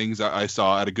massive things I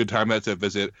saw. I had a good time at that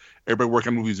visit. Everybody working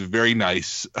on movies is very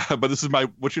nice. But this is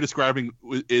what you're describing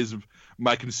is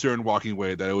my concern walking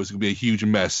away, that it was going to be a huge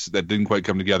mess that didn't quite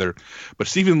come together. But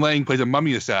Stephen Lang plays a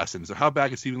mummy assassin. So how bad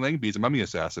can Stephen Lang be as a mummy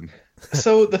assassin?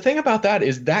 So the thing about that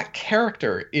is that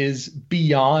character is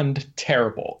beyond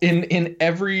terrible in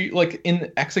every, like,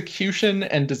 in execution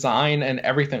and design and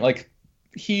everything. Like,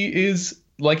 he is,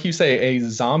 like you say, a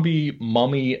zombie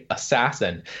mummy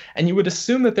assassin, and you would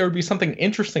assume that there would be something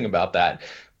interesting about that,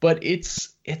 but it's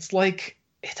like,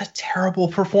 it's a terrible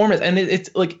performance. And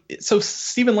it's like, so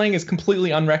Stephen Lang is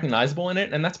completely unrecognizable in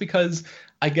it, and that's because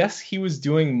I guess he was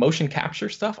doing motion capture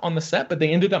stuff on the set, but they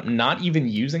ended up not even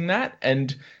using that,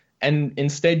 and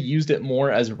instead used it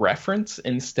more as reference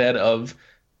instead of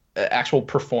actual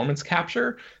performance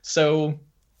capture. So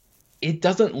it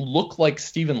doesn't look like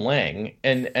Stephen Lang,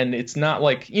 and it's not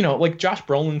like, like Josh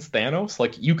Brolin's Thanos.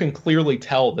 Like, you can clearly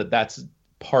tell that that's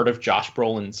part of Josh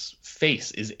Brolin's face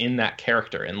is in that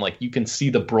character, and like you can see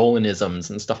the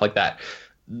Brolinisms and stuff like that.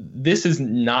 This is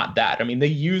not that. I mean, they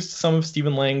used some of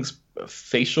Stephen Lang's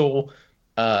facial,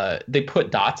 they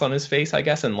put dots on his face, I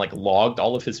guess, and like logged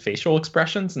all of his facial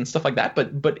expressions and stuff like that,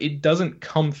 but it doesn't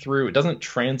come through. It doesn't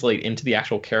translate into the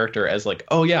actual character as like,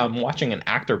 oh yeah, I'm watching an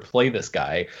actor play this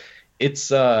guy.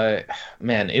 It's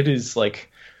man, it is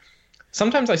like,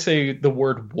 sometimes I say the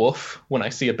word woof when I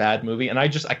see a bad movie, and I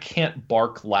can't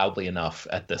bark loudly enough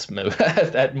at this movie,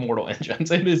 at Mortal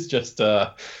Engines. It is just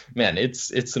man,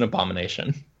 it's an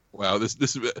abomination. Wow, this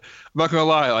I'm not gonna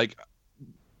lie, like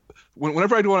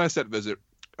whenever I do on a set visit,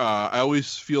 I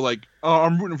always feel like, oh,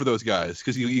 I'm rooting for those guys,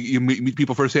 because you meet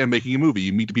people firsthand making a movie.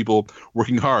 You meet the people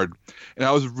working hard. And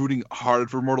I was rooting hard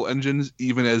for Mortal Engines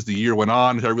even as the year went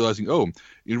on, and started realizing, oh,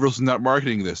 Universal's not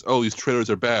marketing this. Oh, these trailers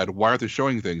are bad. Why aren't they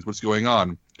showing things? What's going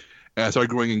on? And I started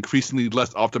growing increasingly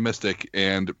less optimistic.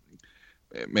 And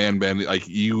man, like,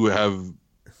 you have,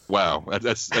 wow,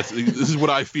 that's this is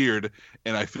what I feared,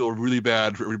 and I feel really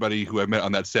bad for everybody who I met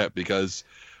on that set, because,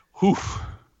 whew.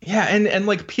 Yeah, and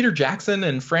like Peter Jackson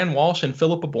and Fran Walsh and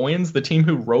Philippa Boyens, the team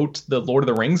who wrote the Lord of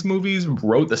the Rings movies,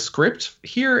 wrote the script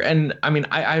here. And I mean,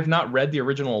 I have not read the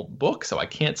original book, so I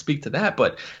can't speak to that,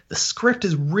 but the script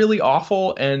is really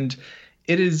awful. And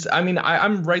it is, I mean,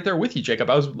 I'm right there with you, Jacob.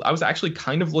 I was actually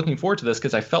kind of looking forward to this,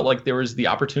 because I felt like there was the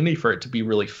opportunity for it to be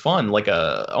really fun, like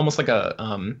almost like a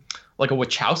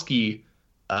Wachowski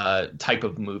type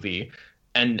of movie.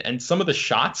 And some of the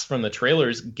shots from the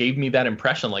trailers gave me that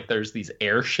impression. Like, there's these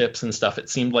airships and stuff. It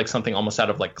seemed like something almost out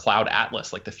of like Cloud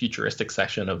Atlas, like the futuristic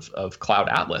section of Cloud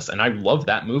Atlas. And I loved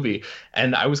that movie.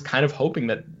 And I was kind of hoping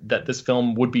that this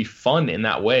film would be fun in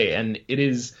that way. And it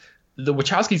is, the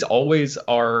Wachowskis always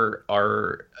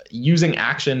are using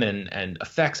action and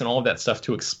effects and all of that stuff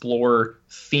to explore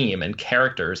theme and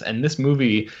characters. And this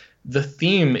movie, the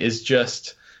theme is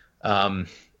just,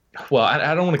 well,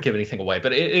 I don't want to give anything away,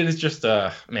 but it is just,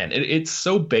 man, it's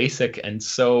so basic and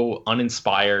so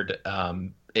uninspired.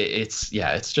 It's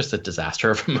just a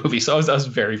disaster of a movie. So I was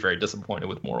very, very disappointed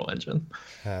with Mortal Engine.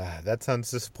 That sounds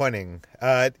disappointing.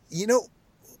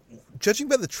 Judging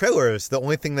by the trailers, the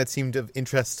only thing that seemed of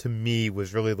interest to me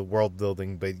was really the world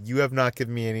building, but you have not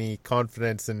given me any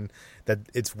confidence in that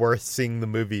it's worth seeing the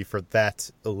movie for that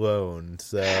alone.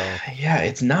 So yeah,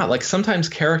 it's not. Like, sometimes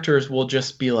characters will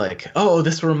just be like, oh,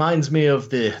 this reminds me of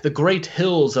the great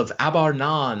hills of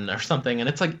Abarnan or something, and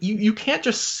it's like, you can't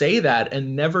just say that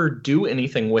and never do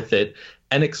anything with it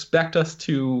and expect us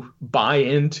to buy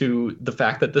into the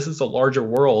fact that this is a larger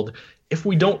world if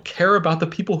we don't care about the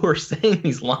people who are saying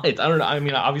these lines. I don't know. I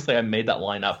mean, obviously I made that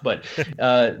line up, but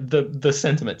the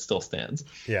sentiment still stands.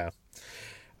 Yeah.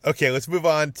 Okay, let's move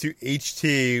on to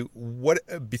HT. What,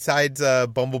 besides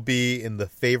Bumblebee and The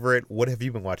Favorite, what have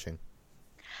you been watching?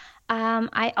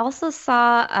 I also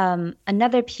saw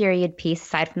another period piece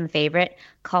aside from The Favorite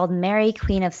called Mary,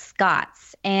 Queen of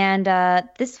Scots. And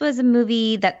this was a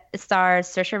movie that stars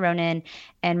Saoirse Ronan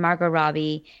and Margot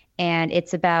Robbie. And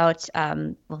it's about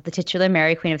the titular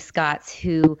Mary, Queen of Scots,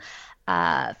 who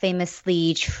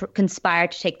famously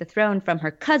conspired to take the throne from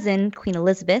her cousin, Queen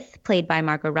Elizabeth, played by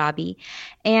Margot Robbie.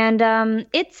 And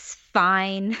it's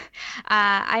fine.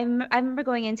 I remember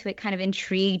going into it kind of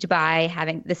intrigued by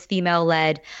having this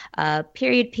female-led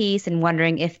period piece and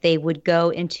wondering if they would go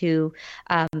into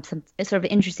some sort of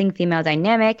interesting female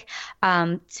dynamic.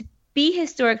 To be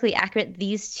historically accurate,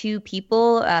 these two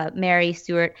people, Mary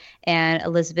Stuart and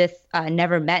Elizabeth,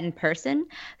 never met in person.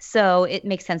 So it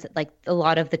makes sense that like a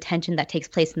lot of the tension that takes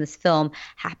place in this film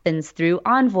happens through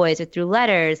envoys or through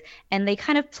letters, and they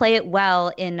kind of play it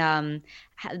well in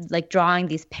like drawing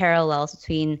these parallels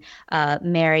between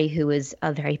Mary, who is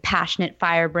a very passionate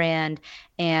firebrand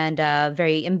and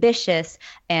very ambitious,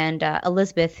 and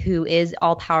Elizabeth, who is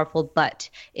all-powerful but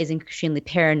is extremely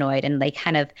paranoid. And they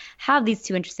kind of have these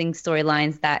two interesting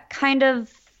storylines that kind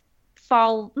of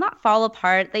not fall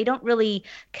apart. They don't really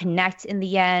connect in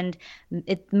the end.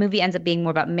 The movie ends up being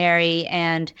more about Mary,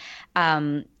 and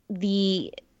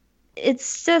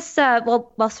it's just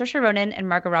while Saoirse Ronan and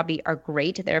Margot Robbie are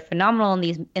great, they're phenomenal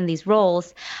in these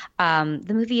roles. The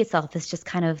movie itself is just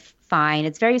kind of fine.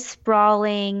 It's very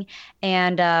sprawling,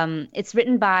 and it's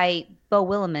written by Beau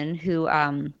Willimon, who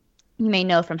you may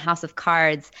know from House of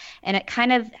Cards, and it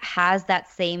kind of has that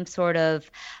same sort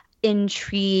of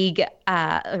intrigue,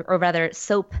 or rather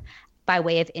soap by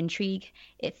way of intrigue.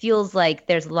 It feels like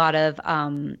there's a lot of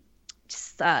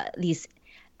these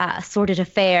sordid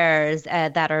affairs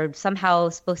that are somehow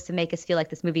supposed to make us feel like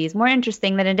this movie is more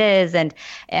interesting than it is, and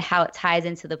how it ties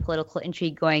into the political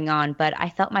intrigue going on. But I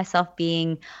felt myself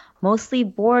being mostly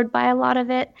bored by a lot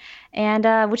of it,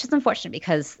 and which is unfortunate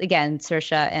because, again,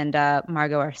 Saoirse and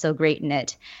Margot are so great in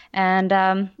it. And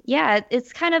yeah,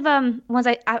 it's kind of once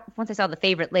I saw The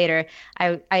Favorite later,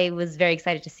 I was very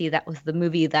excited to see that was the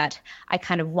movie that I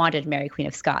kind of wanted Mary, Queen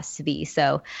of Scots to be.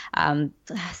 So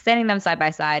standing them side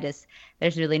by side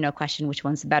there's really no question which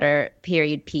one's the better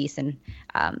period piece and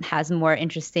has more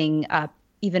interesting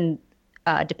even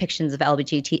depictions of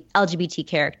LGBT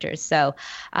characters. So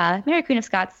Mary, Queen of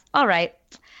Scots, all right.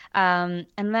 And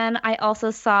then I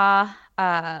also saw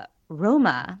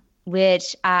Roma,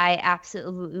 which I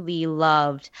absolutely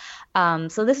loved.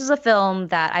 So this is a film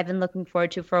that I've been looking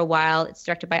forward to for a while. It's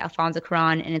directed by Alfonso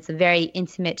Cuarón, and it's a very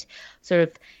intimate, sort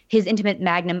of his intimate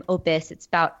magnum opus. It's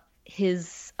about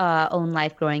his own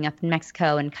life growing up in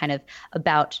Mexico, and kind of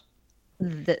about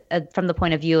from the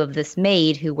point of view of this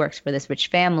maid who works for this rich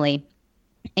family.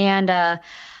 And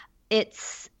it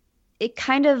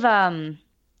kind of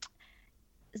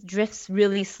drifts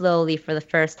really slowly for the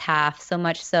first half, so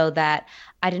much so that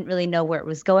I didn't really know where it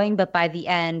was going. But by the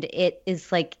end, it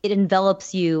is like it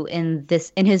envelops you in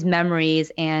his memories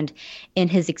and in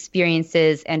his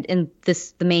experiences, and in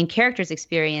the main character's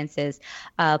experiences,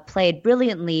 played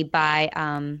brilliantly by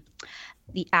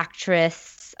the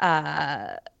actress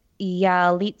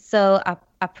Yalitza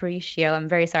Aparicio. I'm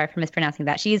very sorry for mispronouncing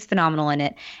that. She's phenomenal in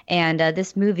it. And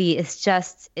this movie is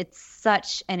it's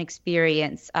such an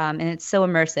experience, and it's so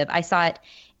immersive. I saw it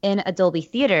in a Dolby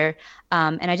Theater,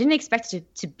 and I didn't expect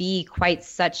it to be quite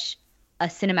such a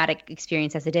cinematic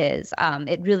experience as it is.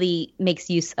 It really makes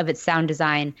use of its sound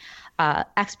design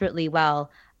expertly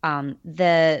well.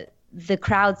 The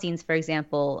crowd scenes, for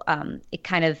example, it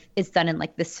kind of is done in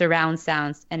like this surround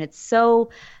sounds, and it's so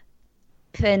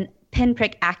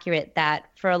pinprick accurate that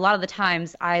for a lot of the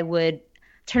times I would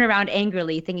turn around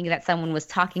angrily thinking that someone was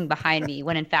talking behind me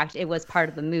when in fact it was part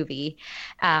of the movie.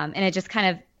 And it just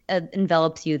kind of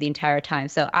envelops you the entire time.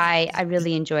 So I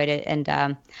really enjoyed it. And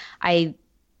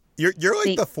You're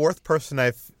like the fourth person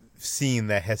I've seen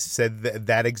that has said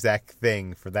that exact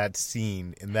thing for that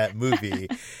scene in that movie,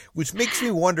 which makes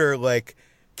me wonder, like,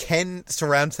 can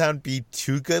surround sound be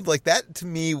too good? Like, that to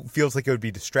me feels like it would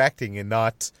be distracting and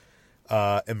not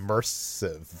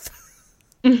immersive.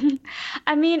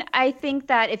 I mean, I think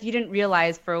that if you didn't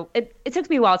realize it took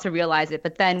me a while to realize it,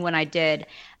 but then when I did,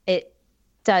 it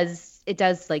does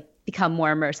like become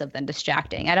more immersive than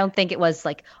distracting. I don't think it was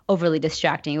like overly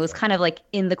distracting. It was kind of like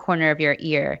in the corner of your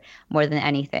ear more than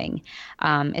anything.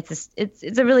 It's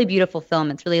a really beautiful film.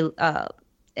 It's really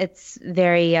it's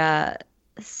very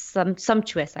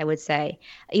sumptuous, I would say,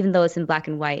 even though it's in black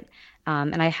and white.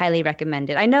 And I highly recommend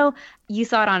it. I know you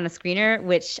saw it on a screener,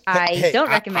 which I don't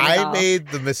recommend at all. I made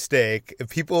the mistake.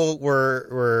 People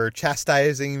were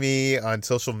chastising me on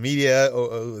social media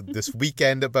this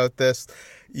weekend about this.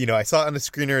 I saw it on the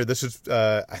screener. This was,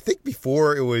 I think,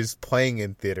 before it was playing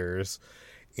in theaters.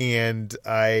 And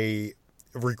I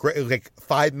regret, like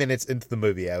 5 minutes into the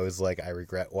movie, I was like, I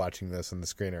regret watching this on the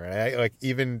screener. And I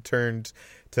even turned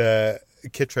to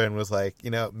Kitra and was like,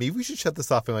 maybe we should shut this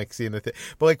off and see in the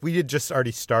but we had just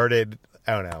already started.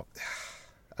 I don't know.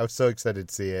 I was so excited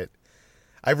to see it.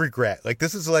 I regret,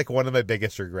 this is one of my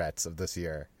biggest regrets of this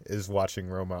year is watching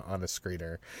Roma on a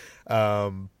screener.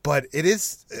 But it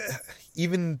is,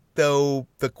 even though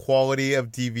the quality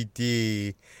of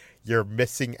DVD, you're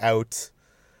missing out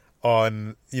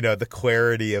on, the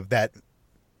clarity of that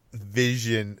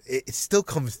vision. It still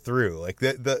comes through.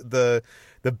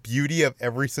 The beauty of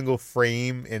every single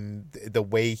frame and the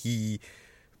way he,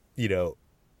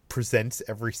 presents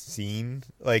every scene,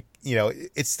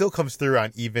 it still comes through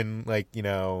on even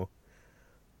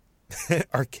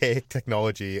archaic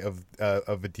technology of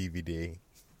a DVD.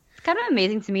 It's kind of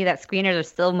amazing to me that screeners are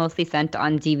still mostly sent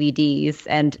on DVDs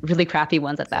and really crappy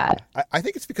ones at that. I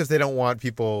think it's because they don't want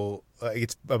people.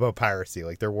 It's about piracy.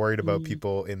 They're worried about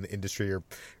people in the industry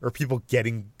or people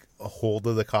getting a hold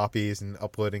of the copies and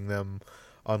uploading them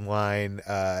online.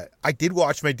 I did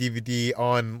watch my DVD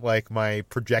on my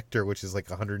projector, which is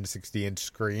 160-inch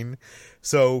screen,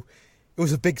 so it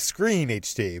was a big screen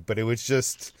HD, but it was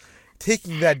just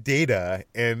taking that data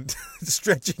and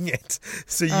stretching it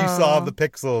so you saw the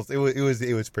pixels.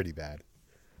 It was pretty bad.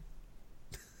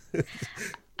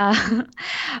 I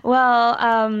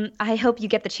hope you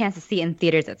get the chance to see it in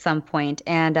theaters at some point,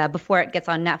 and before it gets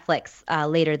on Netflix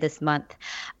later this month.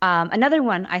 Another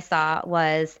one I saw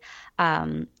was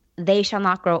They Shall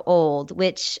Not Grow Old,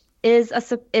 which is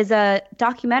a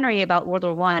documentary about World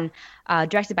War I,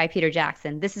 directed by Peter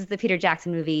Jackson. This is the Peter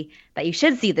Jackson movie that you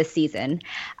should see this season,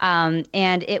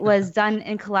 and it was done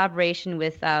in collaboration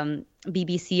with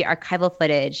BBC archival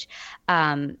footage,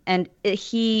 and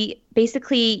he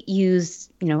basically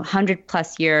used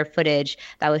 100+ year footage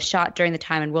that was shot during the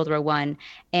time in World War I,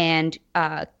 and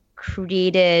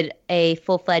created a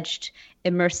full-fledged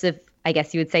immersive, I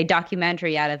guess you would say,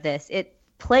 documentary out of this. It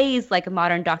plays like a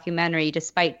modern documentary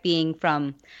despite being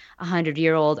from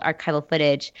 100-year-old archival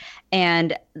footage.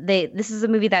 And this is a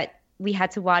movie that we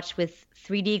had to watch with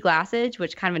 3D glasses,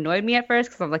 which kind of annoyed me at first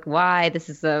because I'm like, why? This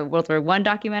is a World War I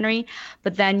documentary.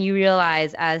 But then you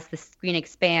realize as the screen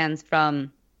expands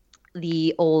from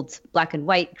the old black and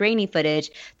white grainy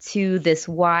footage to this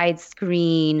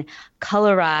widescreen,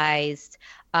 colorized,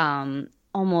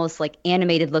 almost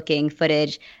animated looking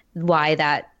footage, why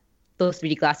those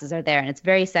 3D glasses are there. And it's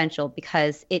very essential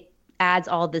because it adds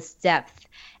all this depth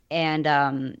and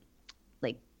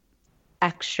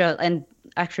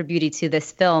extra beauty to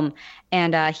this film.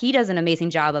 And he does an amazing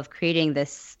job of creating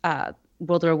this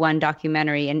World War I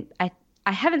documentary. And I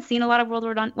haven't seen a lot of World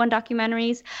War I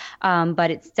documentaries,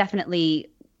 but it's definitely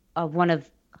one of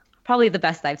probably the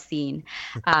best I've seen.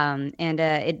 And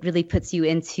it really puts you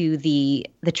into the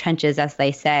trenches, as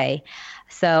they say.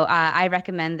 So I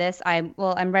recommend this. I'm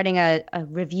writing a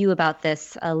review about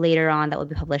this later on that will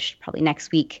be published probably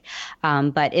next week.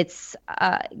 But it's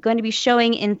going to be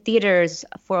showing in theaters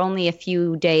for only a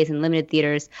few days in limited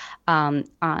theaters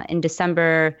in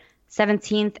December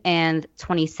 17th and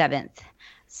 27th.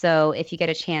 So if you get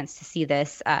a chance to see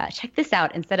this, check this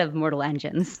out instead of Mortal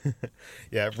Engines.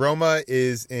 Yeah, Roma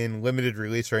is in limited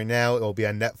release right now. It will be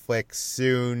on Netflix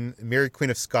soon. Mary Queen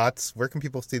of Scots, where can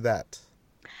people see that?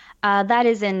 That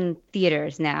is in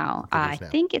theaters now. I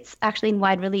think it's actually in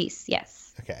wide release,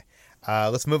 yes. Okay.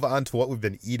 Let's move on to what we've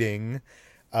been eating.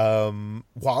 While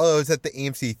I was at the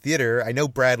AMC Theater, I know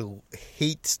Brad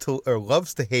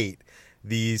loves to hate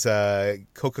these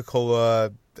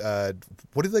Coca-Cola,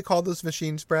 what do they call those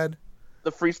machines, Brad?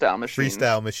 The freestyle machines.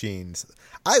 Freestyle machines.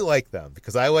 I like them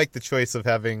because I like the choice of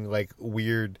having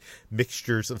weird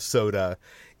mixtures of soda.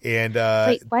 And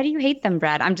wait, why do you hate them,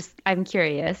 Brad? I'm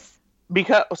curious.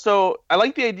 So I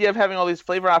like the idea of having all these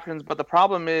flavor options, but the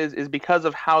problem is because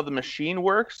of how the machine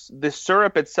works, the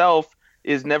syrup itself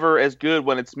is never as good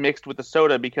when it's mixed with the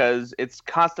soda because it's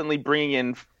constantly bringing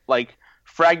in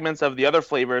fragments of the other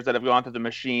flavors that have gone through the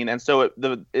machine, and so it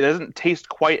doesn't taste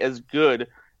quite as good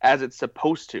as it's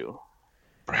supposed to.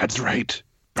 Brad's right.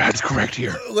 Brad's correct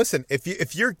here. Listen,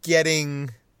 if you're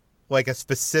getting a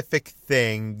specific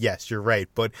thing, yes, you're right,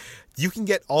 but you can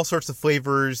get all sorts of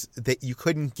flavors that you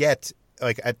couldn't get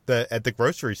like at the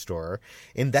grocery store,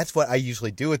 and that's what I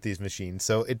usually do with these machines.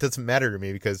 So it doesn't matter to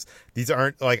me because these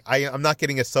aren't like I'm not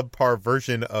getting a subpar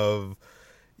version of,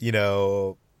 you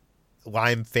know,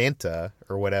 lime Fanta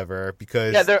or whatever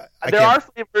because there are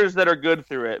flavors that are good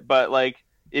through it, but like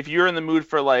if you're in the mood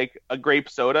for like a grape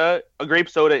soda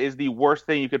is the worst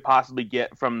thing you could possibly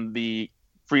get from the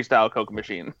Freestyle Coke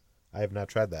machine. I have not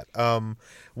tried that.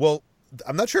 Well,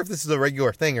 I'm not sure if this is a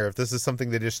regular thing or if this is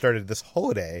something they just started this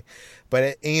holiday, but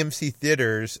at AMC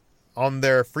theaters on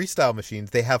their Freestyle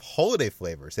machines, they have holiday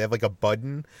flavors. They have like a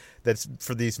button that's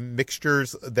for these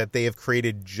mixtures that they have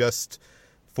created just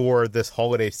for this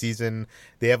holiday season.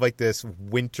 They have like this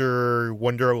winter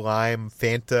Wonder Lime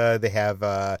Fanta. They have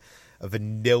a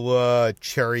vanilla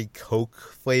cherry Coke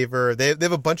flavor. They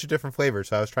have a bunch of different flavors.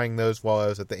 So I was trying those while I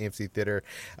was at the AMC theater.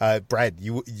 Brad,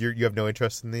 you have no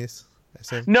interest in these?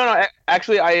 No.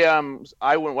 Actually,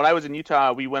 when I was in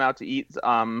Utah, we went out to eat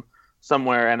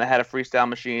somewhere, and I had a Freestyle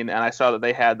machine, and I saw that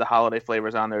they had the holiday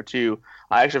flavors on there too.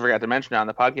 I actually forgot to mention it on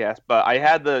the podcast, but I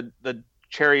had the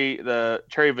cherry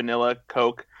vanilla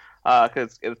Coke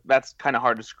because that's kind of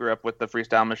hard to screw up with the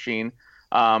Freestyle machine.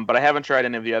 But I haven't tried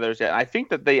any of the others yet. I think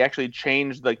that they actually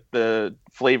changed the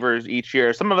flavors each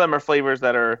year. Some of them are flavors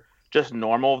that are just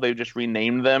normal. They've just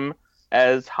renamed them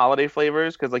as holiday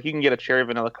flavors because like you can get a cherry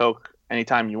vanilla Coke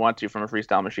anytime you want to from a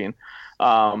Freestyle machine.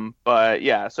 But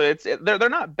yeah, so they're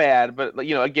not bad, but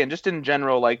you know, again, just in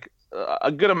general, like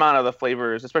a good amount of the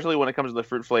flavors, especially when it comes to the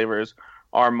fruit flavors,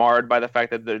 are marred by the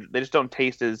fact that they just don't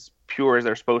taste as pure as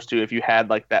they're supposed to if you had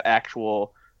like that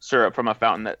actual syrup from a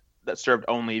fountain that served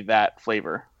only that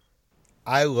flavor.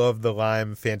 I love the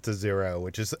lime Fanta Zero,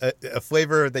 which is a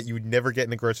flavor that you would never get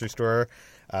in a grocery store.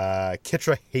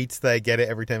 Kitra hates that I get it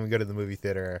every time we go to the movie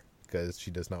theater because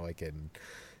she does not like it,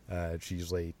 and she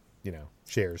usually, you know,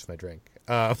 shares my drink.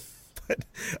 But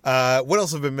what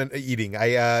else have I been eating?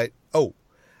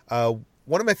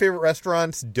 One of my favorite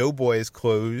restaurants, Doughboys,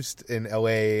 closed in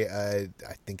LA, I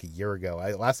think a year ago.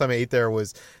 Last time I ate there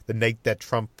was the night that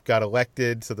Trump got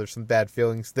elected, so there's some bad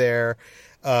feelings there.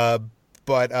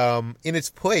 But in its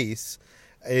place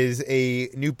is a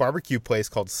new barbecue place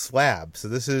called Slab. So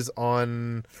this is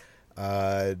on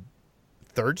 3rd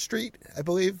Street, I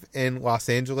believe, in Los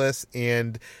Angeles.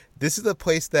 And this is a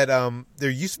place that there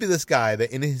used to be this guy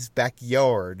that in his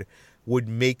backyard would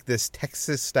make this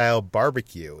Texas-style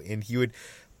barbecue. And he would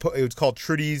it was called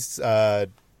Trudy's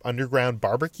Underground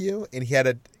Barbecue, and he had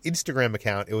an Instagram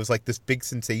account. It was like this big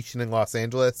sensation in Los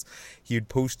Angeles. He would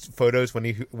post photos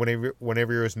whenever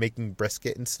he was making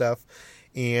brisket and stuff,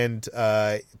 and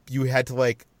you had to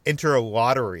like enter a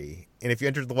lottery, and if you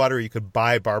entered the lottery, you could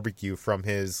buy barbecue from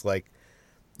his like,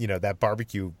 you know, that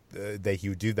barbecue that he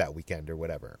would do that weekend or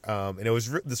whatever. And it was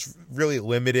this really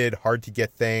limited, hard to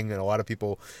get thing, and a lot of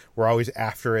people were always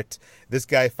after it. This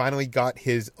guy finally got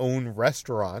his own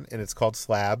restaurant, and it's called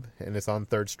Slab, and it's on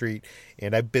 3rd Street.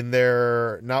 And I've been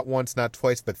there not once, not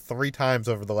twice, but 3 times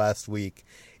over the last week.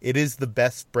 It is the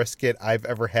best brisket I've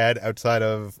ever had outside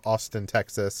of Austin,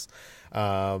 Texas.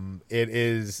 It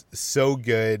is so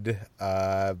good.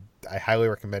 I highly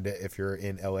recommend it if you're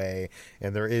in LA.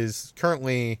 And there is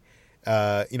currently,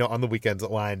 on the weekends, a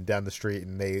line down the street,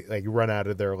 and they like run out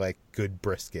of their like good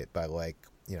brisket by like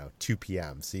 2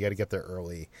 p.m. So you got to get there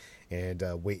early and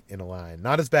wait in a line.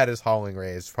 Not as bad as Hauling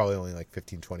Ray. It's probably only like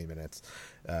 15-20 minutes,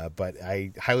 but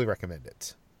I highly recommend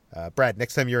it. Brad,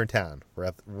 next time you're in town,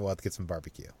 we'll have to get some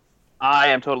barbecue. I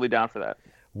am totally down for that.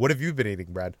 What have you been eating,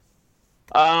 Brad?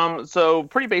 So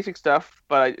pretty basic stuff,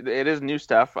 but it is new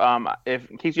stuff.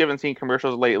 In case you haven't seen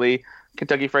commercials lately,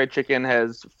 Kentucky Fried Chicken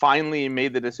has finally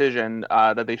made the decision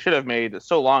that they should have made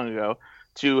so long ago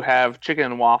to have chicken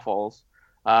and waffles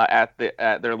at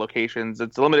their locations.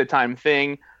 It's a limited time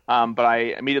thing, but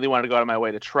I immediately wanted to go out of my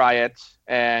way to try it,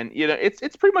 and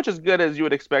it's pretty much as good as you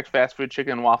would expect fast food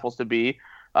chicken and waffles to be.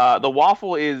 The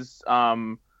waffle is a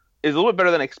little bit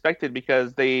better than expected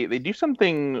because they do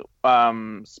something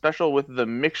special with the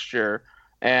mixture,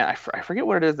 and I forget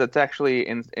what it is that's actually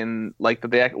in like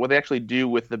what they actually do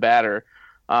with the batter,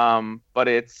 but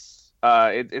it's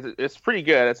pretty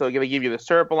good. So they give you the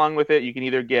syrup along with it. You can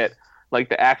either get like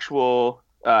the actual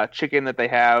chicken that they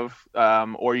have,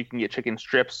 or you can get chicken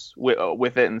strips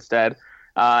with it instead.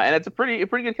 And it's a pretty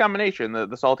good combination.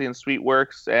 The salty and sweet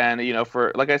works, and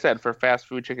for like I said, for fast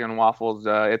food chicken and waffles,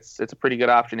 it's a pretty good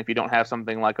option if you don't have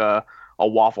something like a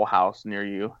Waffle House near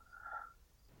you.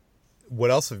 What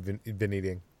else have you been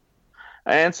eating?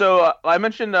 And so I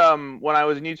mentioned when I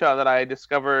was in Utah that I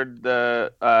discovered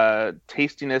the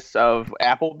tastiness of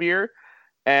apple beer,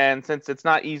 and since it's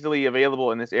not easily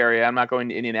available in this area, I'm not going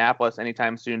to Indianapolis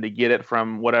anytime soon to get it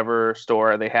from whatever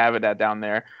store they have it at down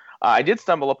there. I did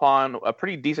stumble upon a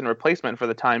pretty decent replacement for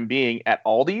the time being at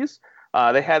Aldi's.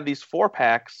 They had these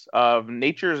 4-packs of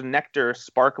Nature's Nectar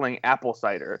sparkling apple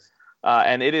cider.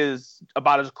 And it is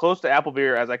about as close to apple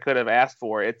beer as I could have asked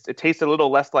for. It tastes a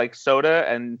little less like soda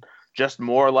and just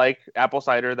more like apple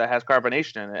cider that has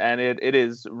carbonation in it. And it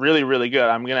is really, really good.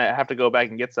 I'm going to have to go back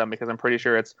and get some because I'm pretty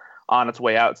sure it's on its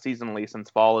way out seasonally since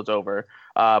fall is over.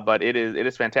 But it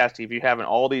is fantastic. If you have an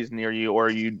Aldi's near you or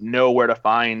you know where to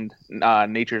find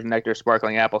Nature's Nectar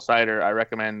sparkling apple cider, I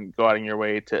recommend going your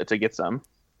way to get some.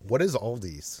 What is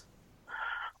Aldi's?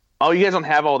 Oh, you guys don't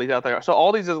have Aldi's out there. So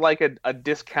Aldi's is like a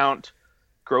discount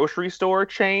grocery store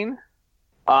chain.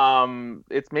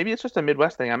 It's just a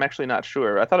Midwest thing. I'm actually not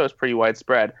sure. I thought it was pretty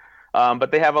widespread.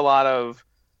 But they have a lot of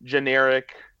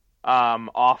generic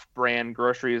off-brand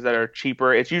groceries that are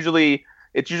cheaper. It's usually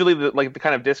the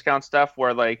kind of discount stuff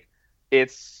where like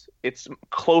it's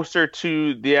closer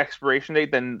to the expiration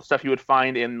date than stuff you would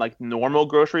find in like normal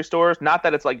grocery stores. Not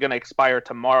that it's like going to expire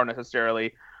tomorrow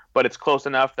necessarily, but it's close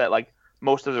enough that like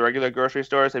most of the regular grocery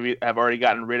stores have already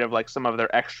gotten rid of like some of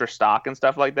their extra stock and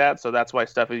stuff like that. So that's why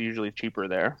stuff is usually cheaper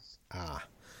there.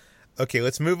 Okay,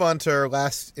 let's move on to our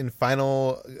last and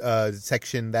final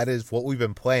section. That is what we've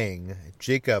been playing.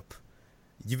 Jacob,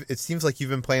 it seems like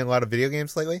you've been playing a lot of video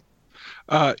games lately.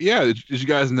 Yeah. Did you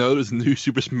guys know there's a new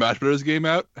Super Smash Bros. Game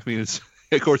out? I mean, it's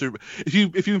of course if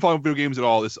you've been following video games at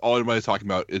all, it's all everybody's talking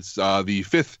about. It's the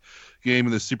 5th game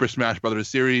in the Super Smash Brothers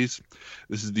series.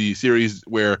 This is the series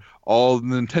where all the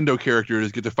Nintendo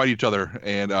characters get to fight each other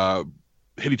and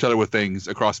hit each other with things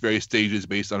across various stages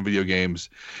based on video games.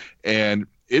 And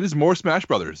it is more Smash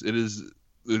Brothers. It is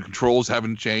the controls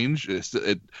haven't changed.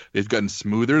 They've gotten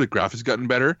smoother. The graphics have gotten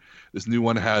better. This new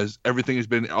one has everything has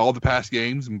been all the past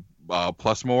games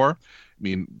plus more. I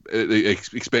mean,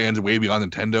 it expands way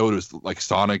beyond Nintendo. There's like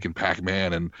Sonic and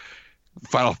Pac-Man and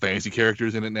Final Fantasy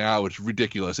characters in it now. It's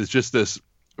ridiculous. It's just this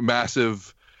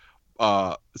massive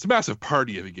it's a massive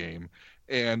party of a game.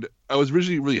 And I was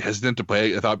originally really hesitant to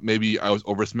play it. I thought maybe I was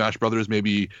over Smash Brothers.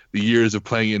 Maybe the years of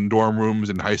playing in dorm rooms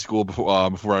in high school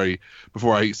before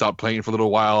I stopped playing for a little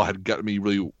while had gotten me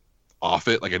really off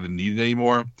it. Like I didn't need it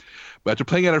anymore. But after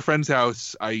playing at a friend's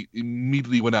house, I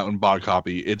immediately went out and bought a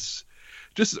copy. It's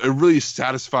just a really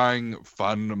satisfying,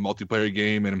 fun multiplayer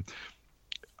game. And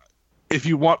if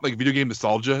you want like video game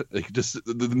nostalgia, like just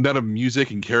the amount of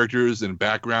music and characters and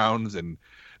backgrounds and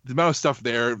the amount of stuff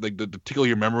there, like to tickle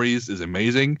your memories, is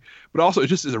amazing. But also, it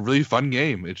just is a really fun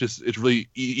game. It's really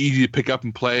easy to pick up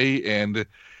and play, and it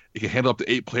can handle up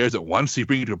to 8 players at once. So you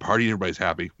bring it to a party, and everybody's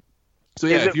happy. So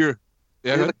yeah, is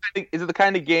it the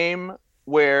kind of game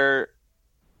where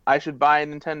I should buy a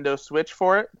Nintendo Switch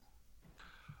for it?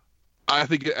 I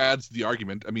think it adds to the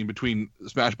argument. I mean, between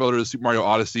Smash Brothers, Super Mario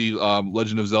Odyssey,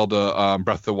 Legend of Zelda,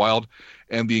 Breath of the Wild,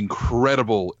 and the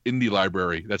incredible indie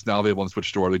library that's now available on the Switch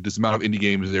store. Like this amount of indie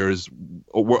games there is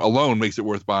alone makes it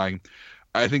worth buying.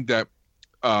 I think that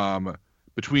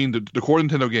between the core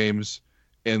Nintendo games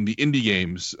and the indie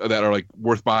games that are like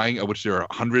worth buying, of which there are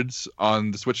hundreds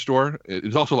on the Switch store,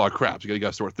 it's also a lot of crap. So you got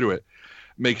to sort through it.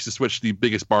 Makes the Switch the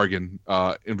biggest bargain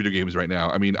in video games right now.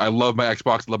 I mean, I love my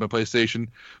Xbox, I love my PlayStation,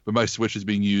 but my Switch is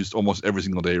being used almost every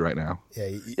single day right now.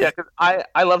 Yeah, because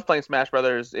I loved playing Smash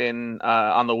Brothers on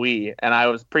the Wii, and I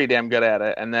was pretty damn good at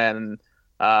it. And then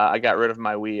I got rid of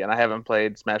my Wii, and I haven't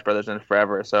played Smash Brothers in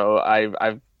forever. So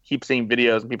I keep seeing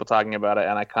videos and people talking about it,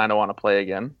 and I kind of want to play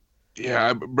again.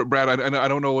 Yeah, Brad, I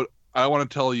don't know what. I want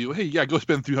to tell you, hey, yeah, go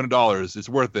spend $300. It's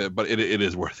worth it, but it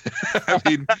is worth it. I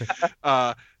mean,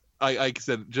 like I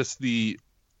said, just the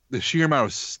sheer amount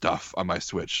of stuff on my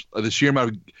Switch, the sheer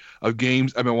amount of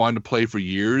games I've been wanting to play for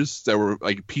years that were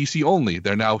like PC only,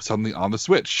 they're now suddenly on the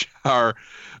Switch, and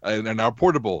they're now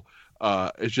portable.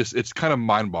 It's kind of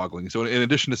mind-boggling. So in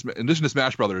addition to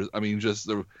Smash Brothers, I mean, just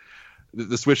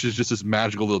the Switch is just this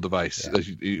magical little device.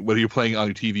 Yeah. Whether you're playing on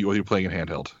your TV or you're playing in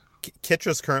handheld.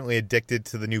 Kitra's currently addicted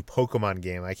to the new Pokemon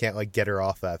game. I can't like get her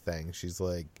off that thing. She's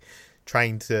like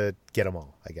trying to get them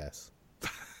all, I guess.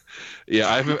 Yeah,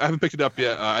 I haven't picked it up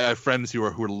yet. I have friends who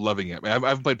are loving it. I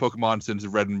haven't played Pokemon since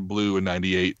Red and Blue in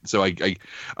 '98, so I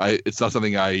it's not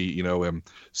something I am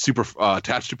super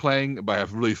attached to playing, but I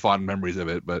have really fond memories of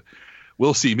it. But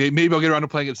we'll see. Maybe I'll get around to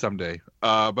playing it someday.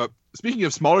 But speaking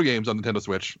of smaller games on Nintendo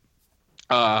Switch,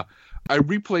 I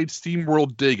replayed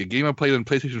SteamWorld Dig, a game I played on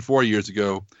PlayStation 4 years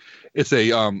ago. It's a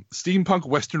steampunk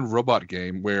Western robot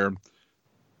game where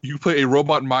you play a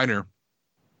robot miner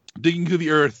digging through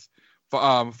the earth,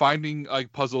 finding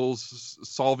like puzzles,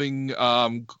 solving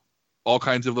all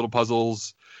kinds of little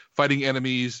puzzles, fighting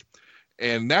enemies,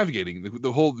 and navigating.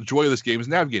 The whole joy of this game is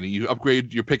navigating. You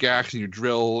upgrade your pickaxe and your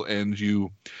drill, and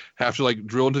you have to like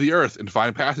drill into the earth and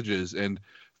find passages and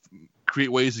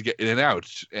create ways to get in and out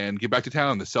and get back to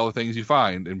town to sell the things you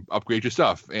find and upgrade your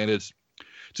stuff. And it's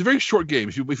a very short game.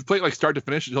 If you play it like start to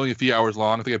finish, it's only a few hours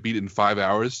long. I think I beat it in 5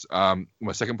 hours. My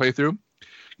second playthrough,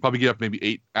 probably get up maybe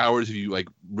 8 hours if you like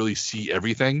really see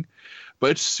everything.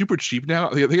 But it's super cheap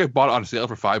now. I think I bought it on sale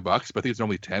for $5, but I think it's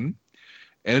normally 10.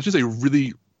 And it's just a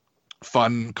really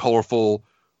fun, colorful,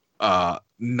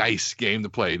 nice game to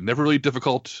play. Never really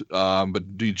difficult,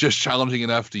 but just challenging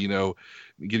enough to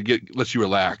let you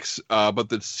relax. But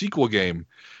the sequel game,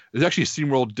 there's actually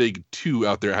SteamWorld Dig 2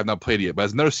 out there. I have not played it yet, but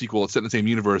it's another sequel. It's set in the same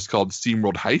universe called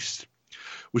SteamWorld Heist,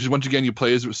 which is once again you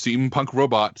play as steampunk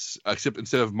robots, except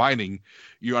instead of mining,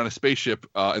 you're on a spaceship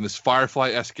in this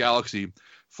Firefly-esque galaxy,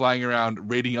 flying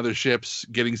around, raiding other ships,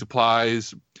 getting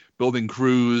supplies, building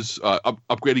crews,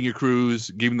 upgrading your crews,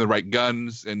 giving them the right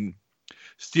guns, and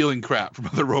stealing crap from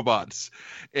other robots.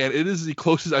 And it is the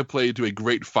closest I've played to a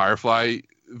great Firefly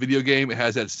video game. It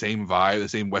has that same vibe, the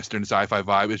same Western sci-fi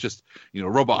vibe. It's just,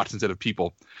 robots instead of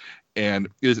people. And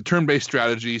it is a turn-based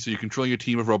strategy, so you're controlling your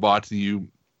team of robots, and you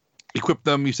equip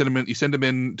them, you send them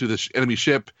in to the enemy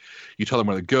ship, you tell them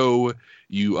where to go,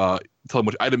 you tell them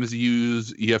which items to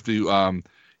use, you have to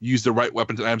use the right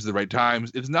weapons and items at the right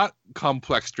times. It's not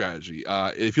complex strategy.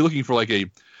 If you're looking for like a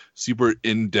super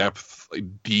in-depth, like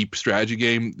deep strategy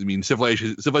game, I mean,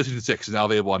 Civilization 6 is now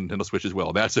available on Nintendo Switch as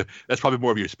well. That's probably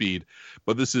more of your speed,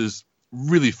 but this is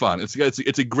really fun.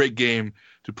 It's a great game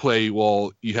to play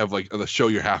while you have like the show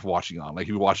you're half watching on. Like if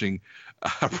you're watching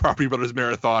Property Brothers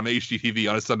Marathon HGTV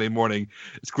on a Sunday morning,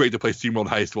 it's great to play SteamWorld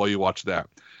Heist while you watch that.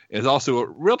 And it's also a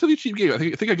relatively cheap game. I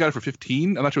think I got it for $15.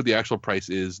 I'm not sure what the actual price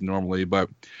is normally, but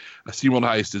SteamWorld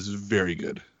Heist is very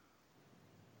good.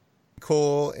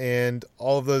 Cool. And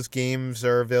all of those games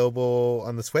are available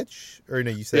on the Switch? Or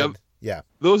no, you said... Yeah.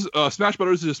 Those Smash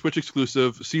Brothers is a Switch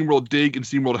exclusive. SteamWorld Dig and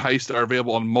SteamWorld Heist are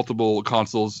available on multiple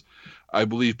consoles. I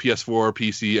believe PS4,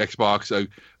 PC, Xbox.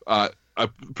 I'm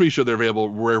pretty sure they're available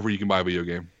wherever you can buy a video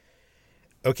game.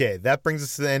 Okay, that brings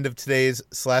us to the end of today's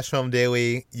Slash Film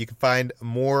Daily. You can find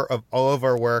more of all of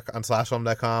our work on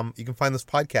slashfilm.com. You can find this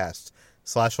podcast,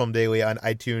 Slash Film Daily, on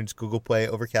iTunes, Google Play,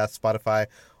 Overcast, Spotify,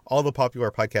 all the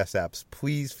popular podcast apps.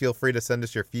 Please feel free to send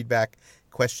us your feedback,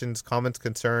 questions, comments,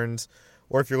 concerns,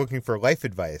 or if you're looking for life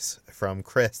advice from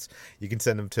Chris, you can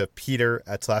send them to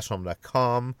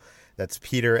peter@slashfilm.com. That's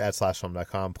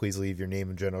peter@slashfilm.com. Please leave your name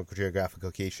and general geographic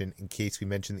location in case we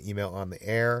mention the email on the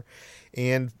air.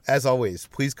 And as always,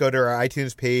 please go to our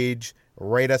iTunes page,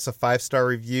 write us a 5-star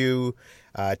review,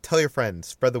 tell your friends,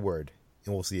 spread the word,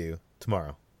 and we'll see you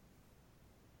tomorrow.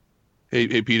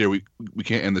 Hey, Peter, we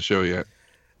can't end the show yet.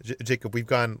 Jacob, we've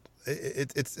gone.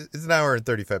 It's an hour and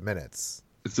 35 minutes.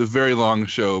 It's a very long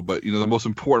show, but the most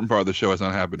important part of the show has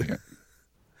not happened yet.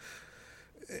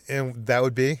 And that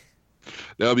would be?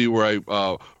 That would be where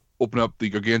I open up the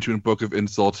Gargantuan Book of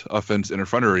Insult, Offense, and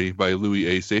Effrontery by Louis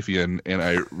A. Safian, and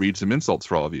I read some insults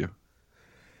for all of you.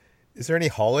 Is there any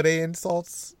holiday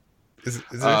insults? Is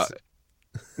there...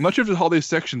 I'm not sure if there's a holiday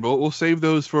section, but we'll save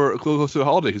those for close to the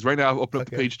holiday, because right now I've opened up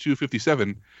to page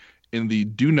 257 in the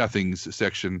Do Nothings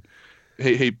section.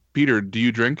 Hey, Peter, do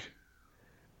you drink?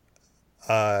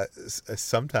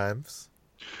 Sometimes.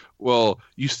 Well,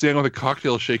 you stand with a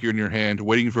cocktail shaker in your hand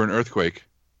waiting for an earthquake.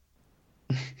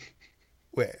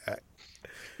 Wait,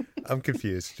 I'm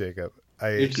confused, Jacob.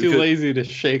 You're too lazy to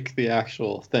shake the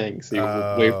actual thing, so you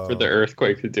wait for the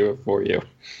earthquake to do it for you.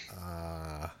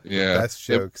 Yeah, that's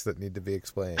jokes that need to be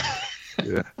explained.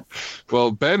 Yeah. Well,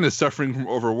 Ben is suffering from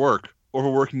overwork.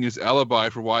 Overworking his alibi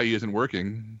for why he isn't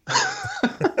working.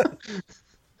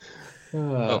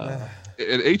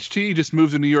 And HT just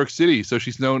moved to New York City, so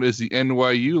she's known as the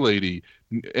NYU lady.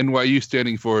 NYU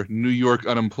standing for New York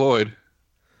Unemployed.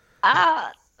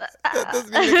 That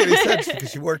doesn't make any sense because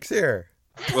she works here.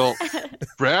 Well,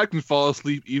 Brad can fall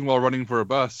asleep even while running for a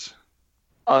bus.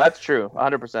 Oh, that's true.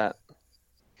 100%.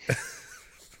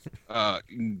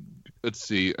 Let's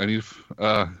see. I need...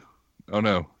 oh,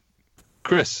 no.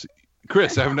 Chris, I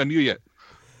haven't done you yet.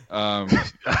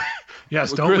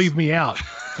 Yes, don't leave me out.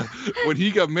 When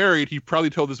he got married, he probably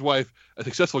told his wife, a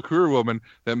successful career woman,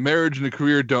 that marriage and a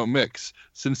career don't mix.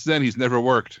 Since then, he's never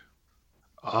worked.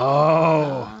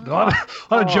 Oh, a lot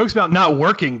of jokes about not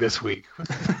working this week.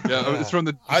 Yeah, it's from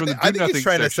the. I think he's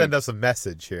trying to send us a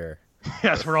message here.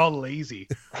 Yes, we're all lazy.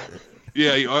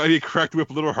 Yeah, I need to crack the whip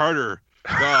a little harder.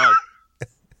 God.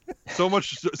 So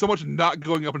much not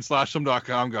going up in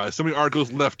slashfilm.com, guys. So many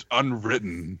articles left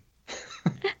unwritten.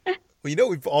 Well,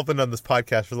 we've all been on this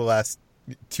podcast for the last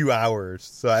 2 hours,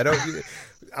 so I don't.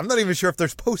 I'm not even sure if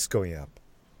there's posts going up.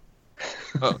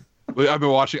 I've been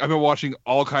watching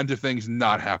all kinds of things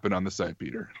not happen on the site,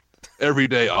 Peter. Every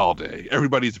day, all day.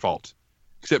 Everybody's fault.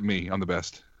 Except me. I'm the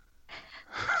best.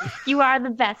 You are the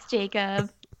best,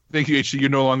 Jacob. Thank you, HC. You're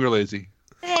no longer lazy.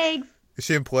 Thanks. Is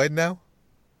she employed now?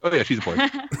 Oh, yeah, she's employed.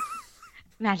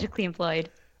 Magically employed.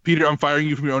 Peter, I'm firing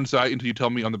you from your own site until you tell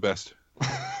me I'm the best.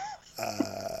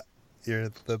 You're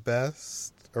the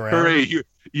best around. Hooray.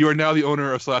 You are now the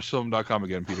owner of /film.com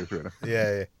again, Peter Serrano.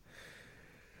 Yeah.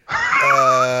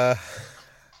 I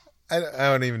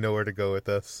don't even know where to go with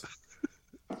this.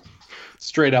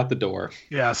 Straight out the door.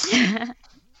 Yes.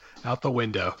 Out the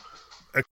window.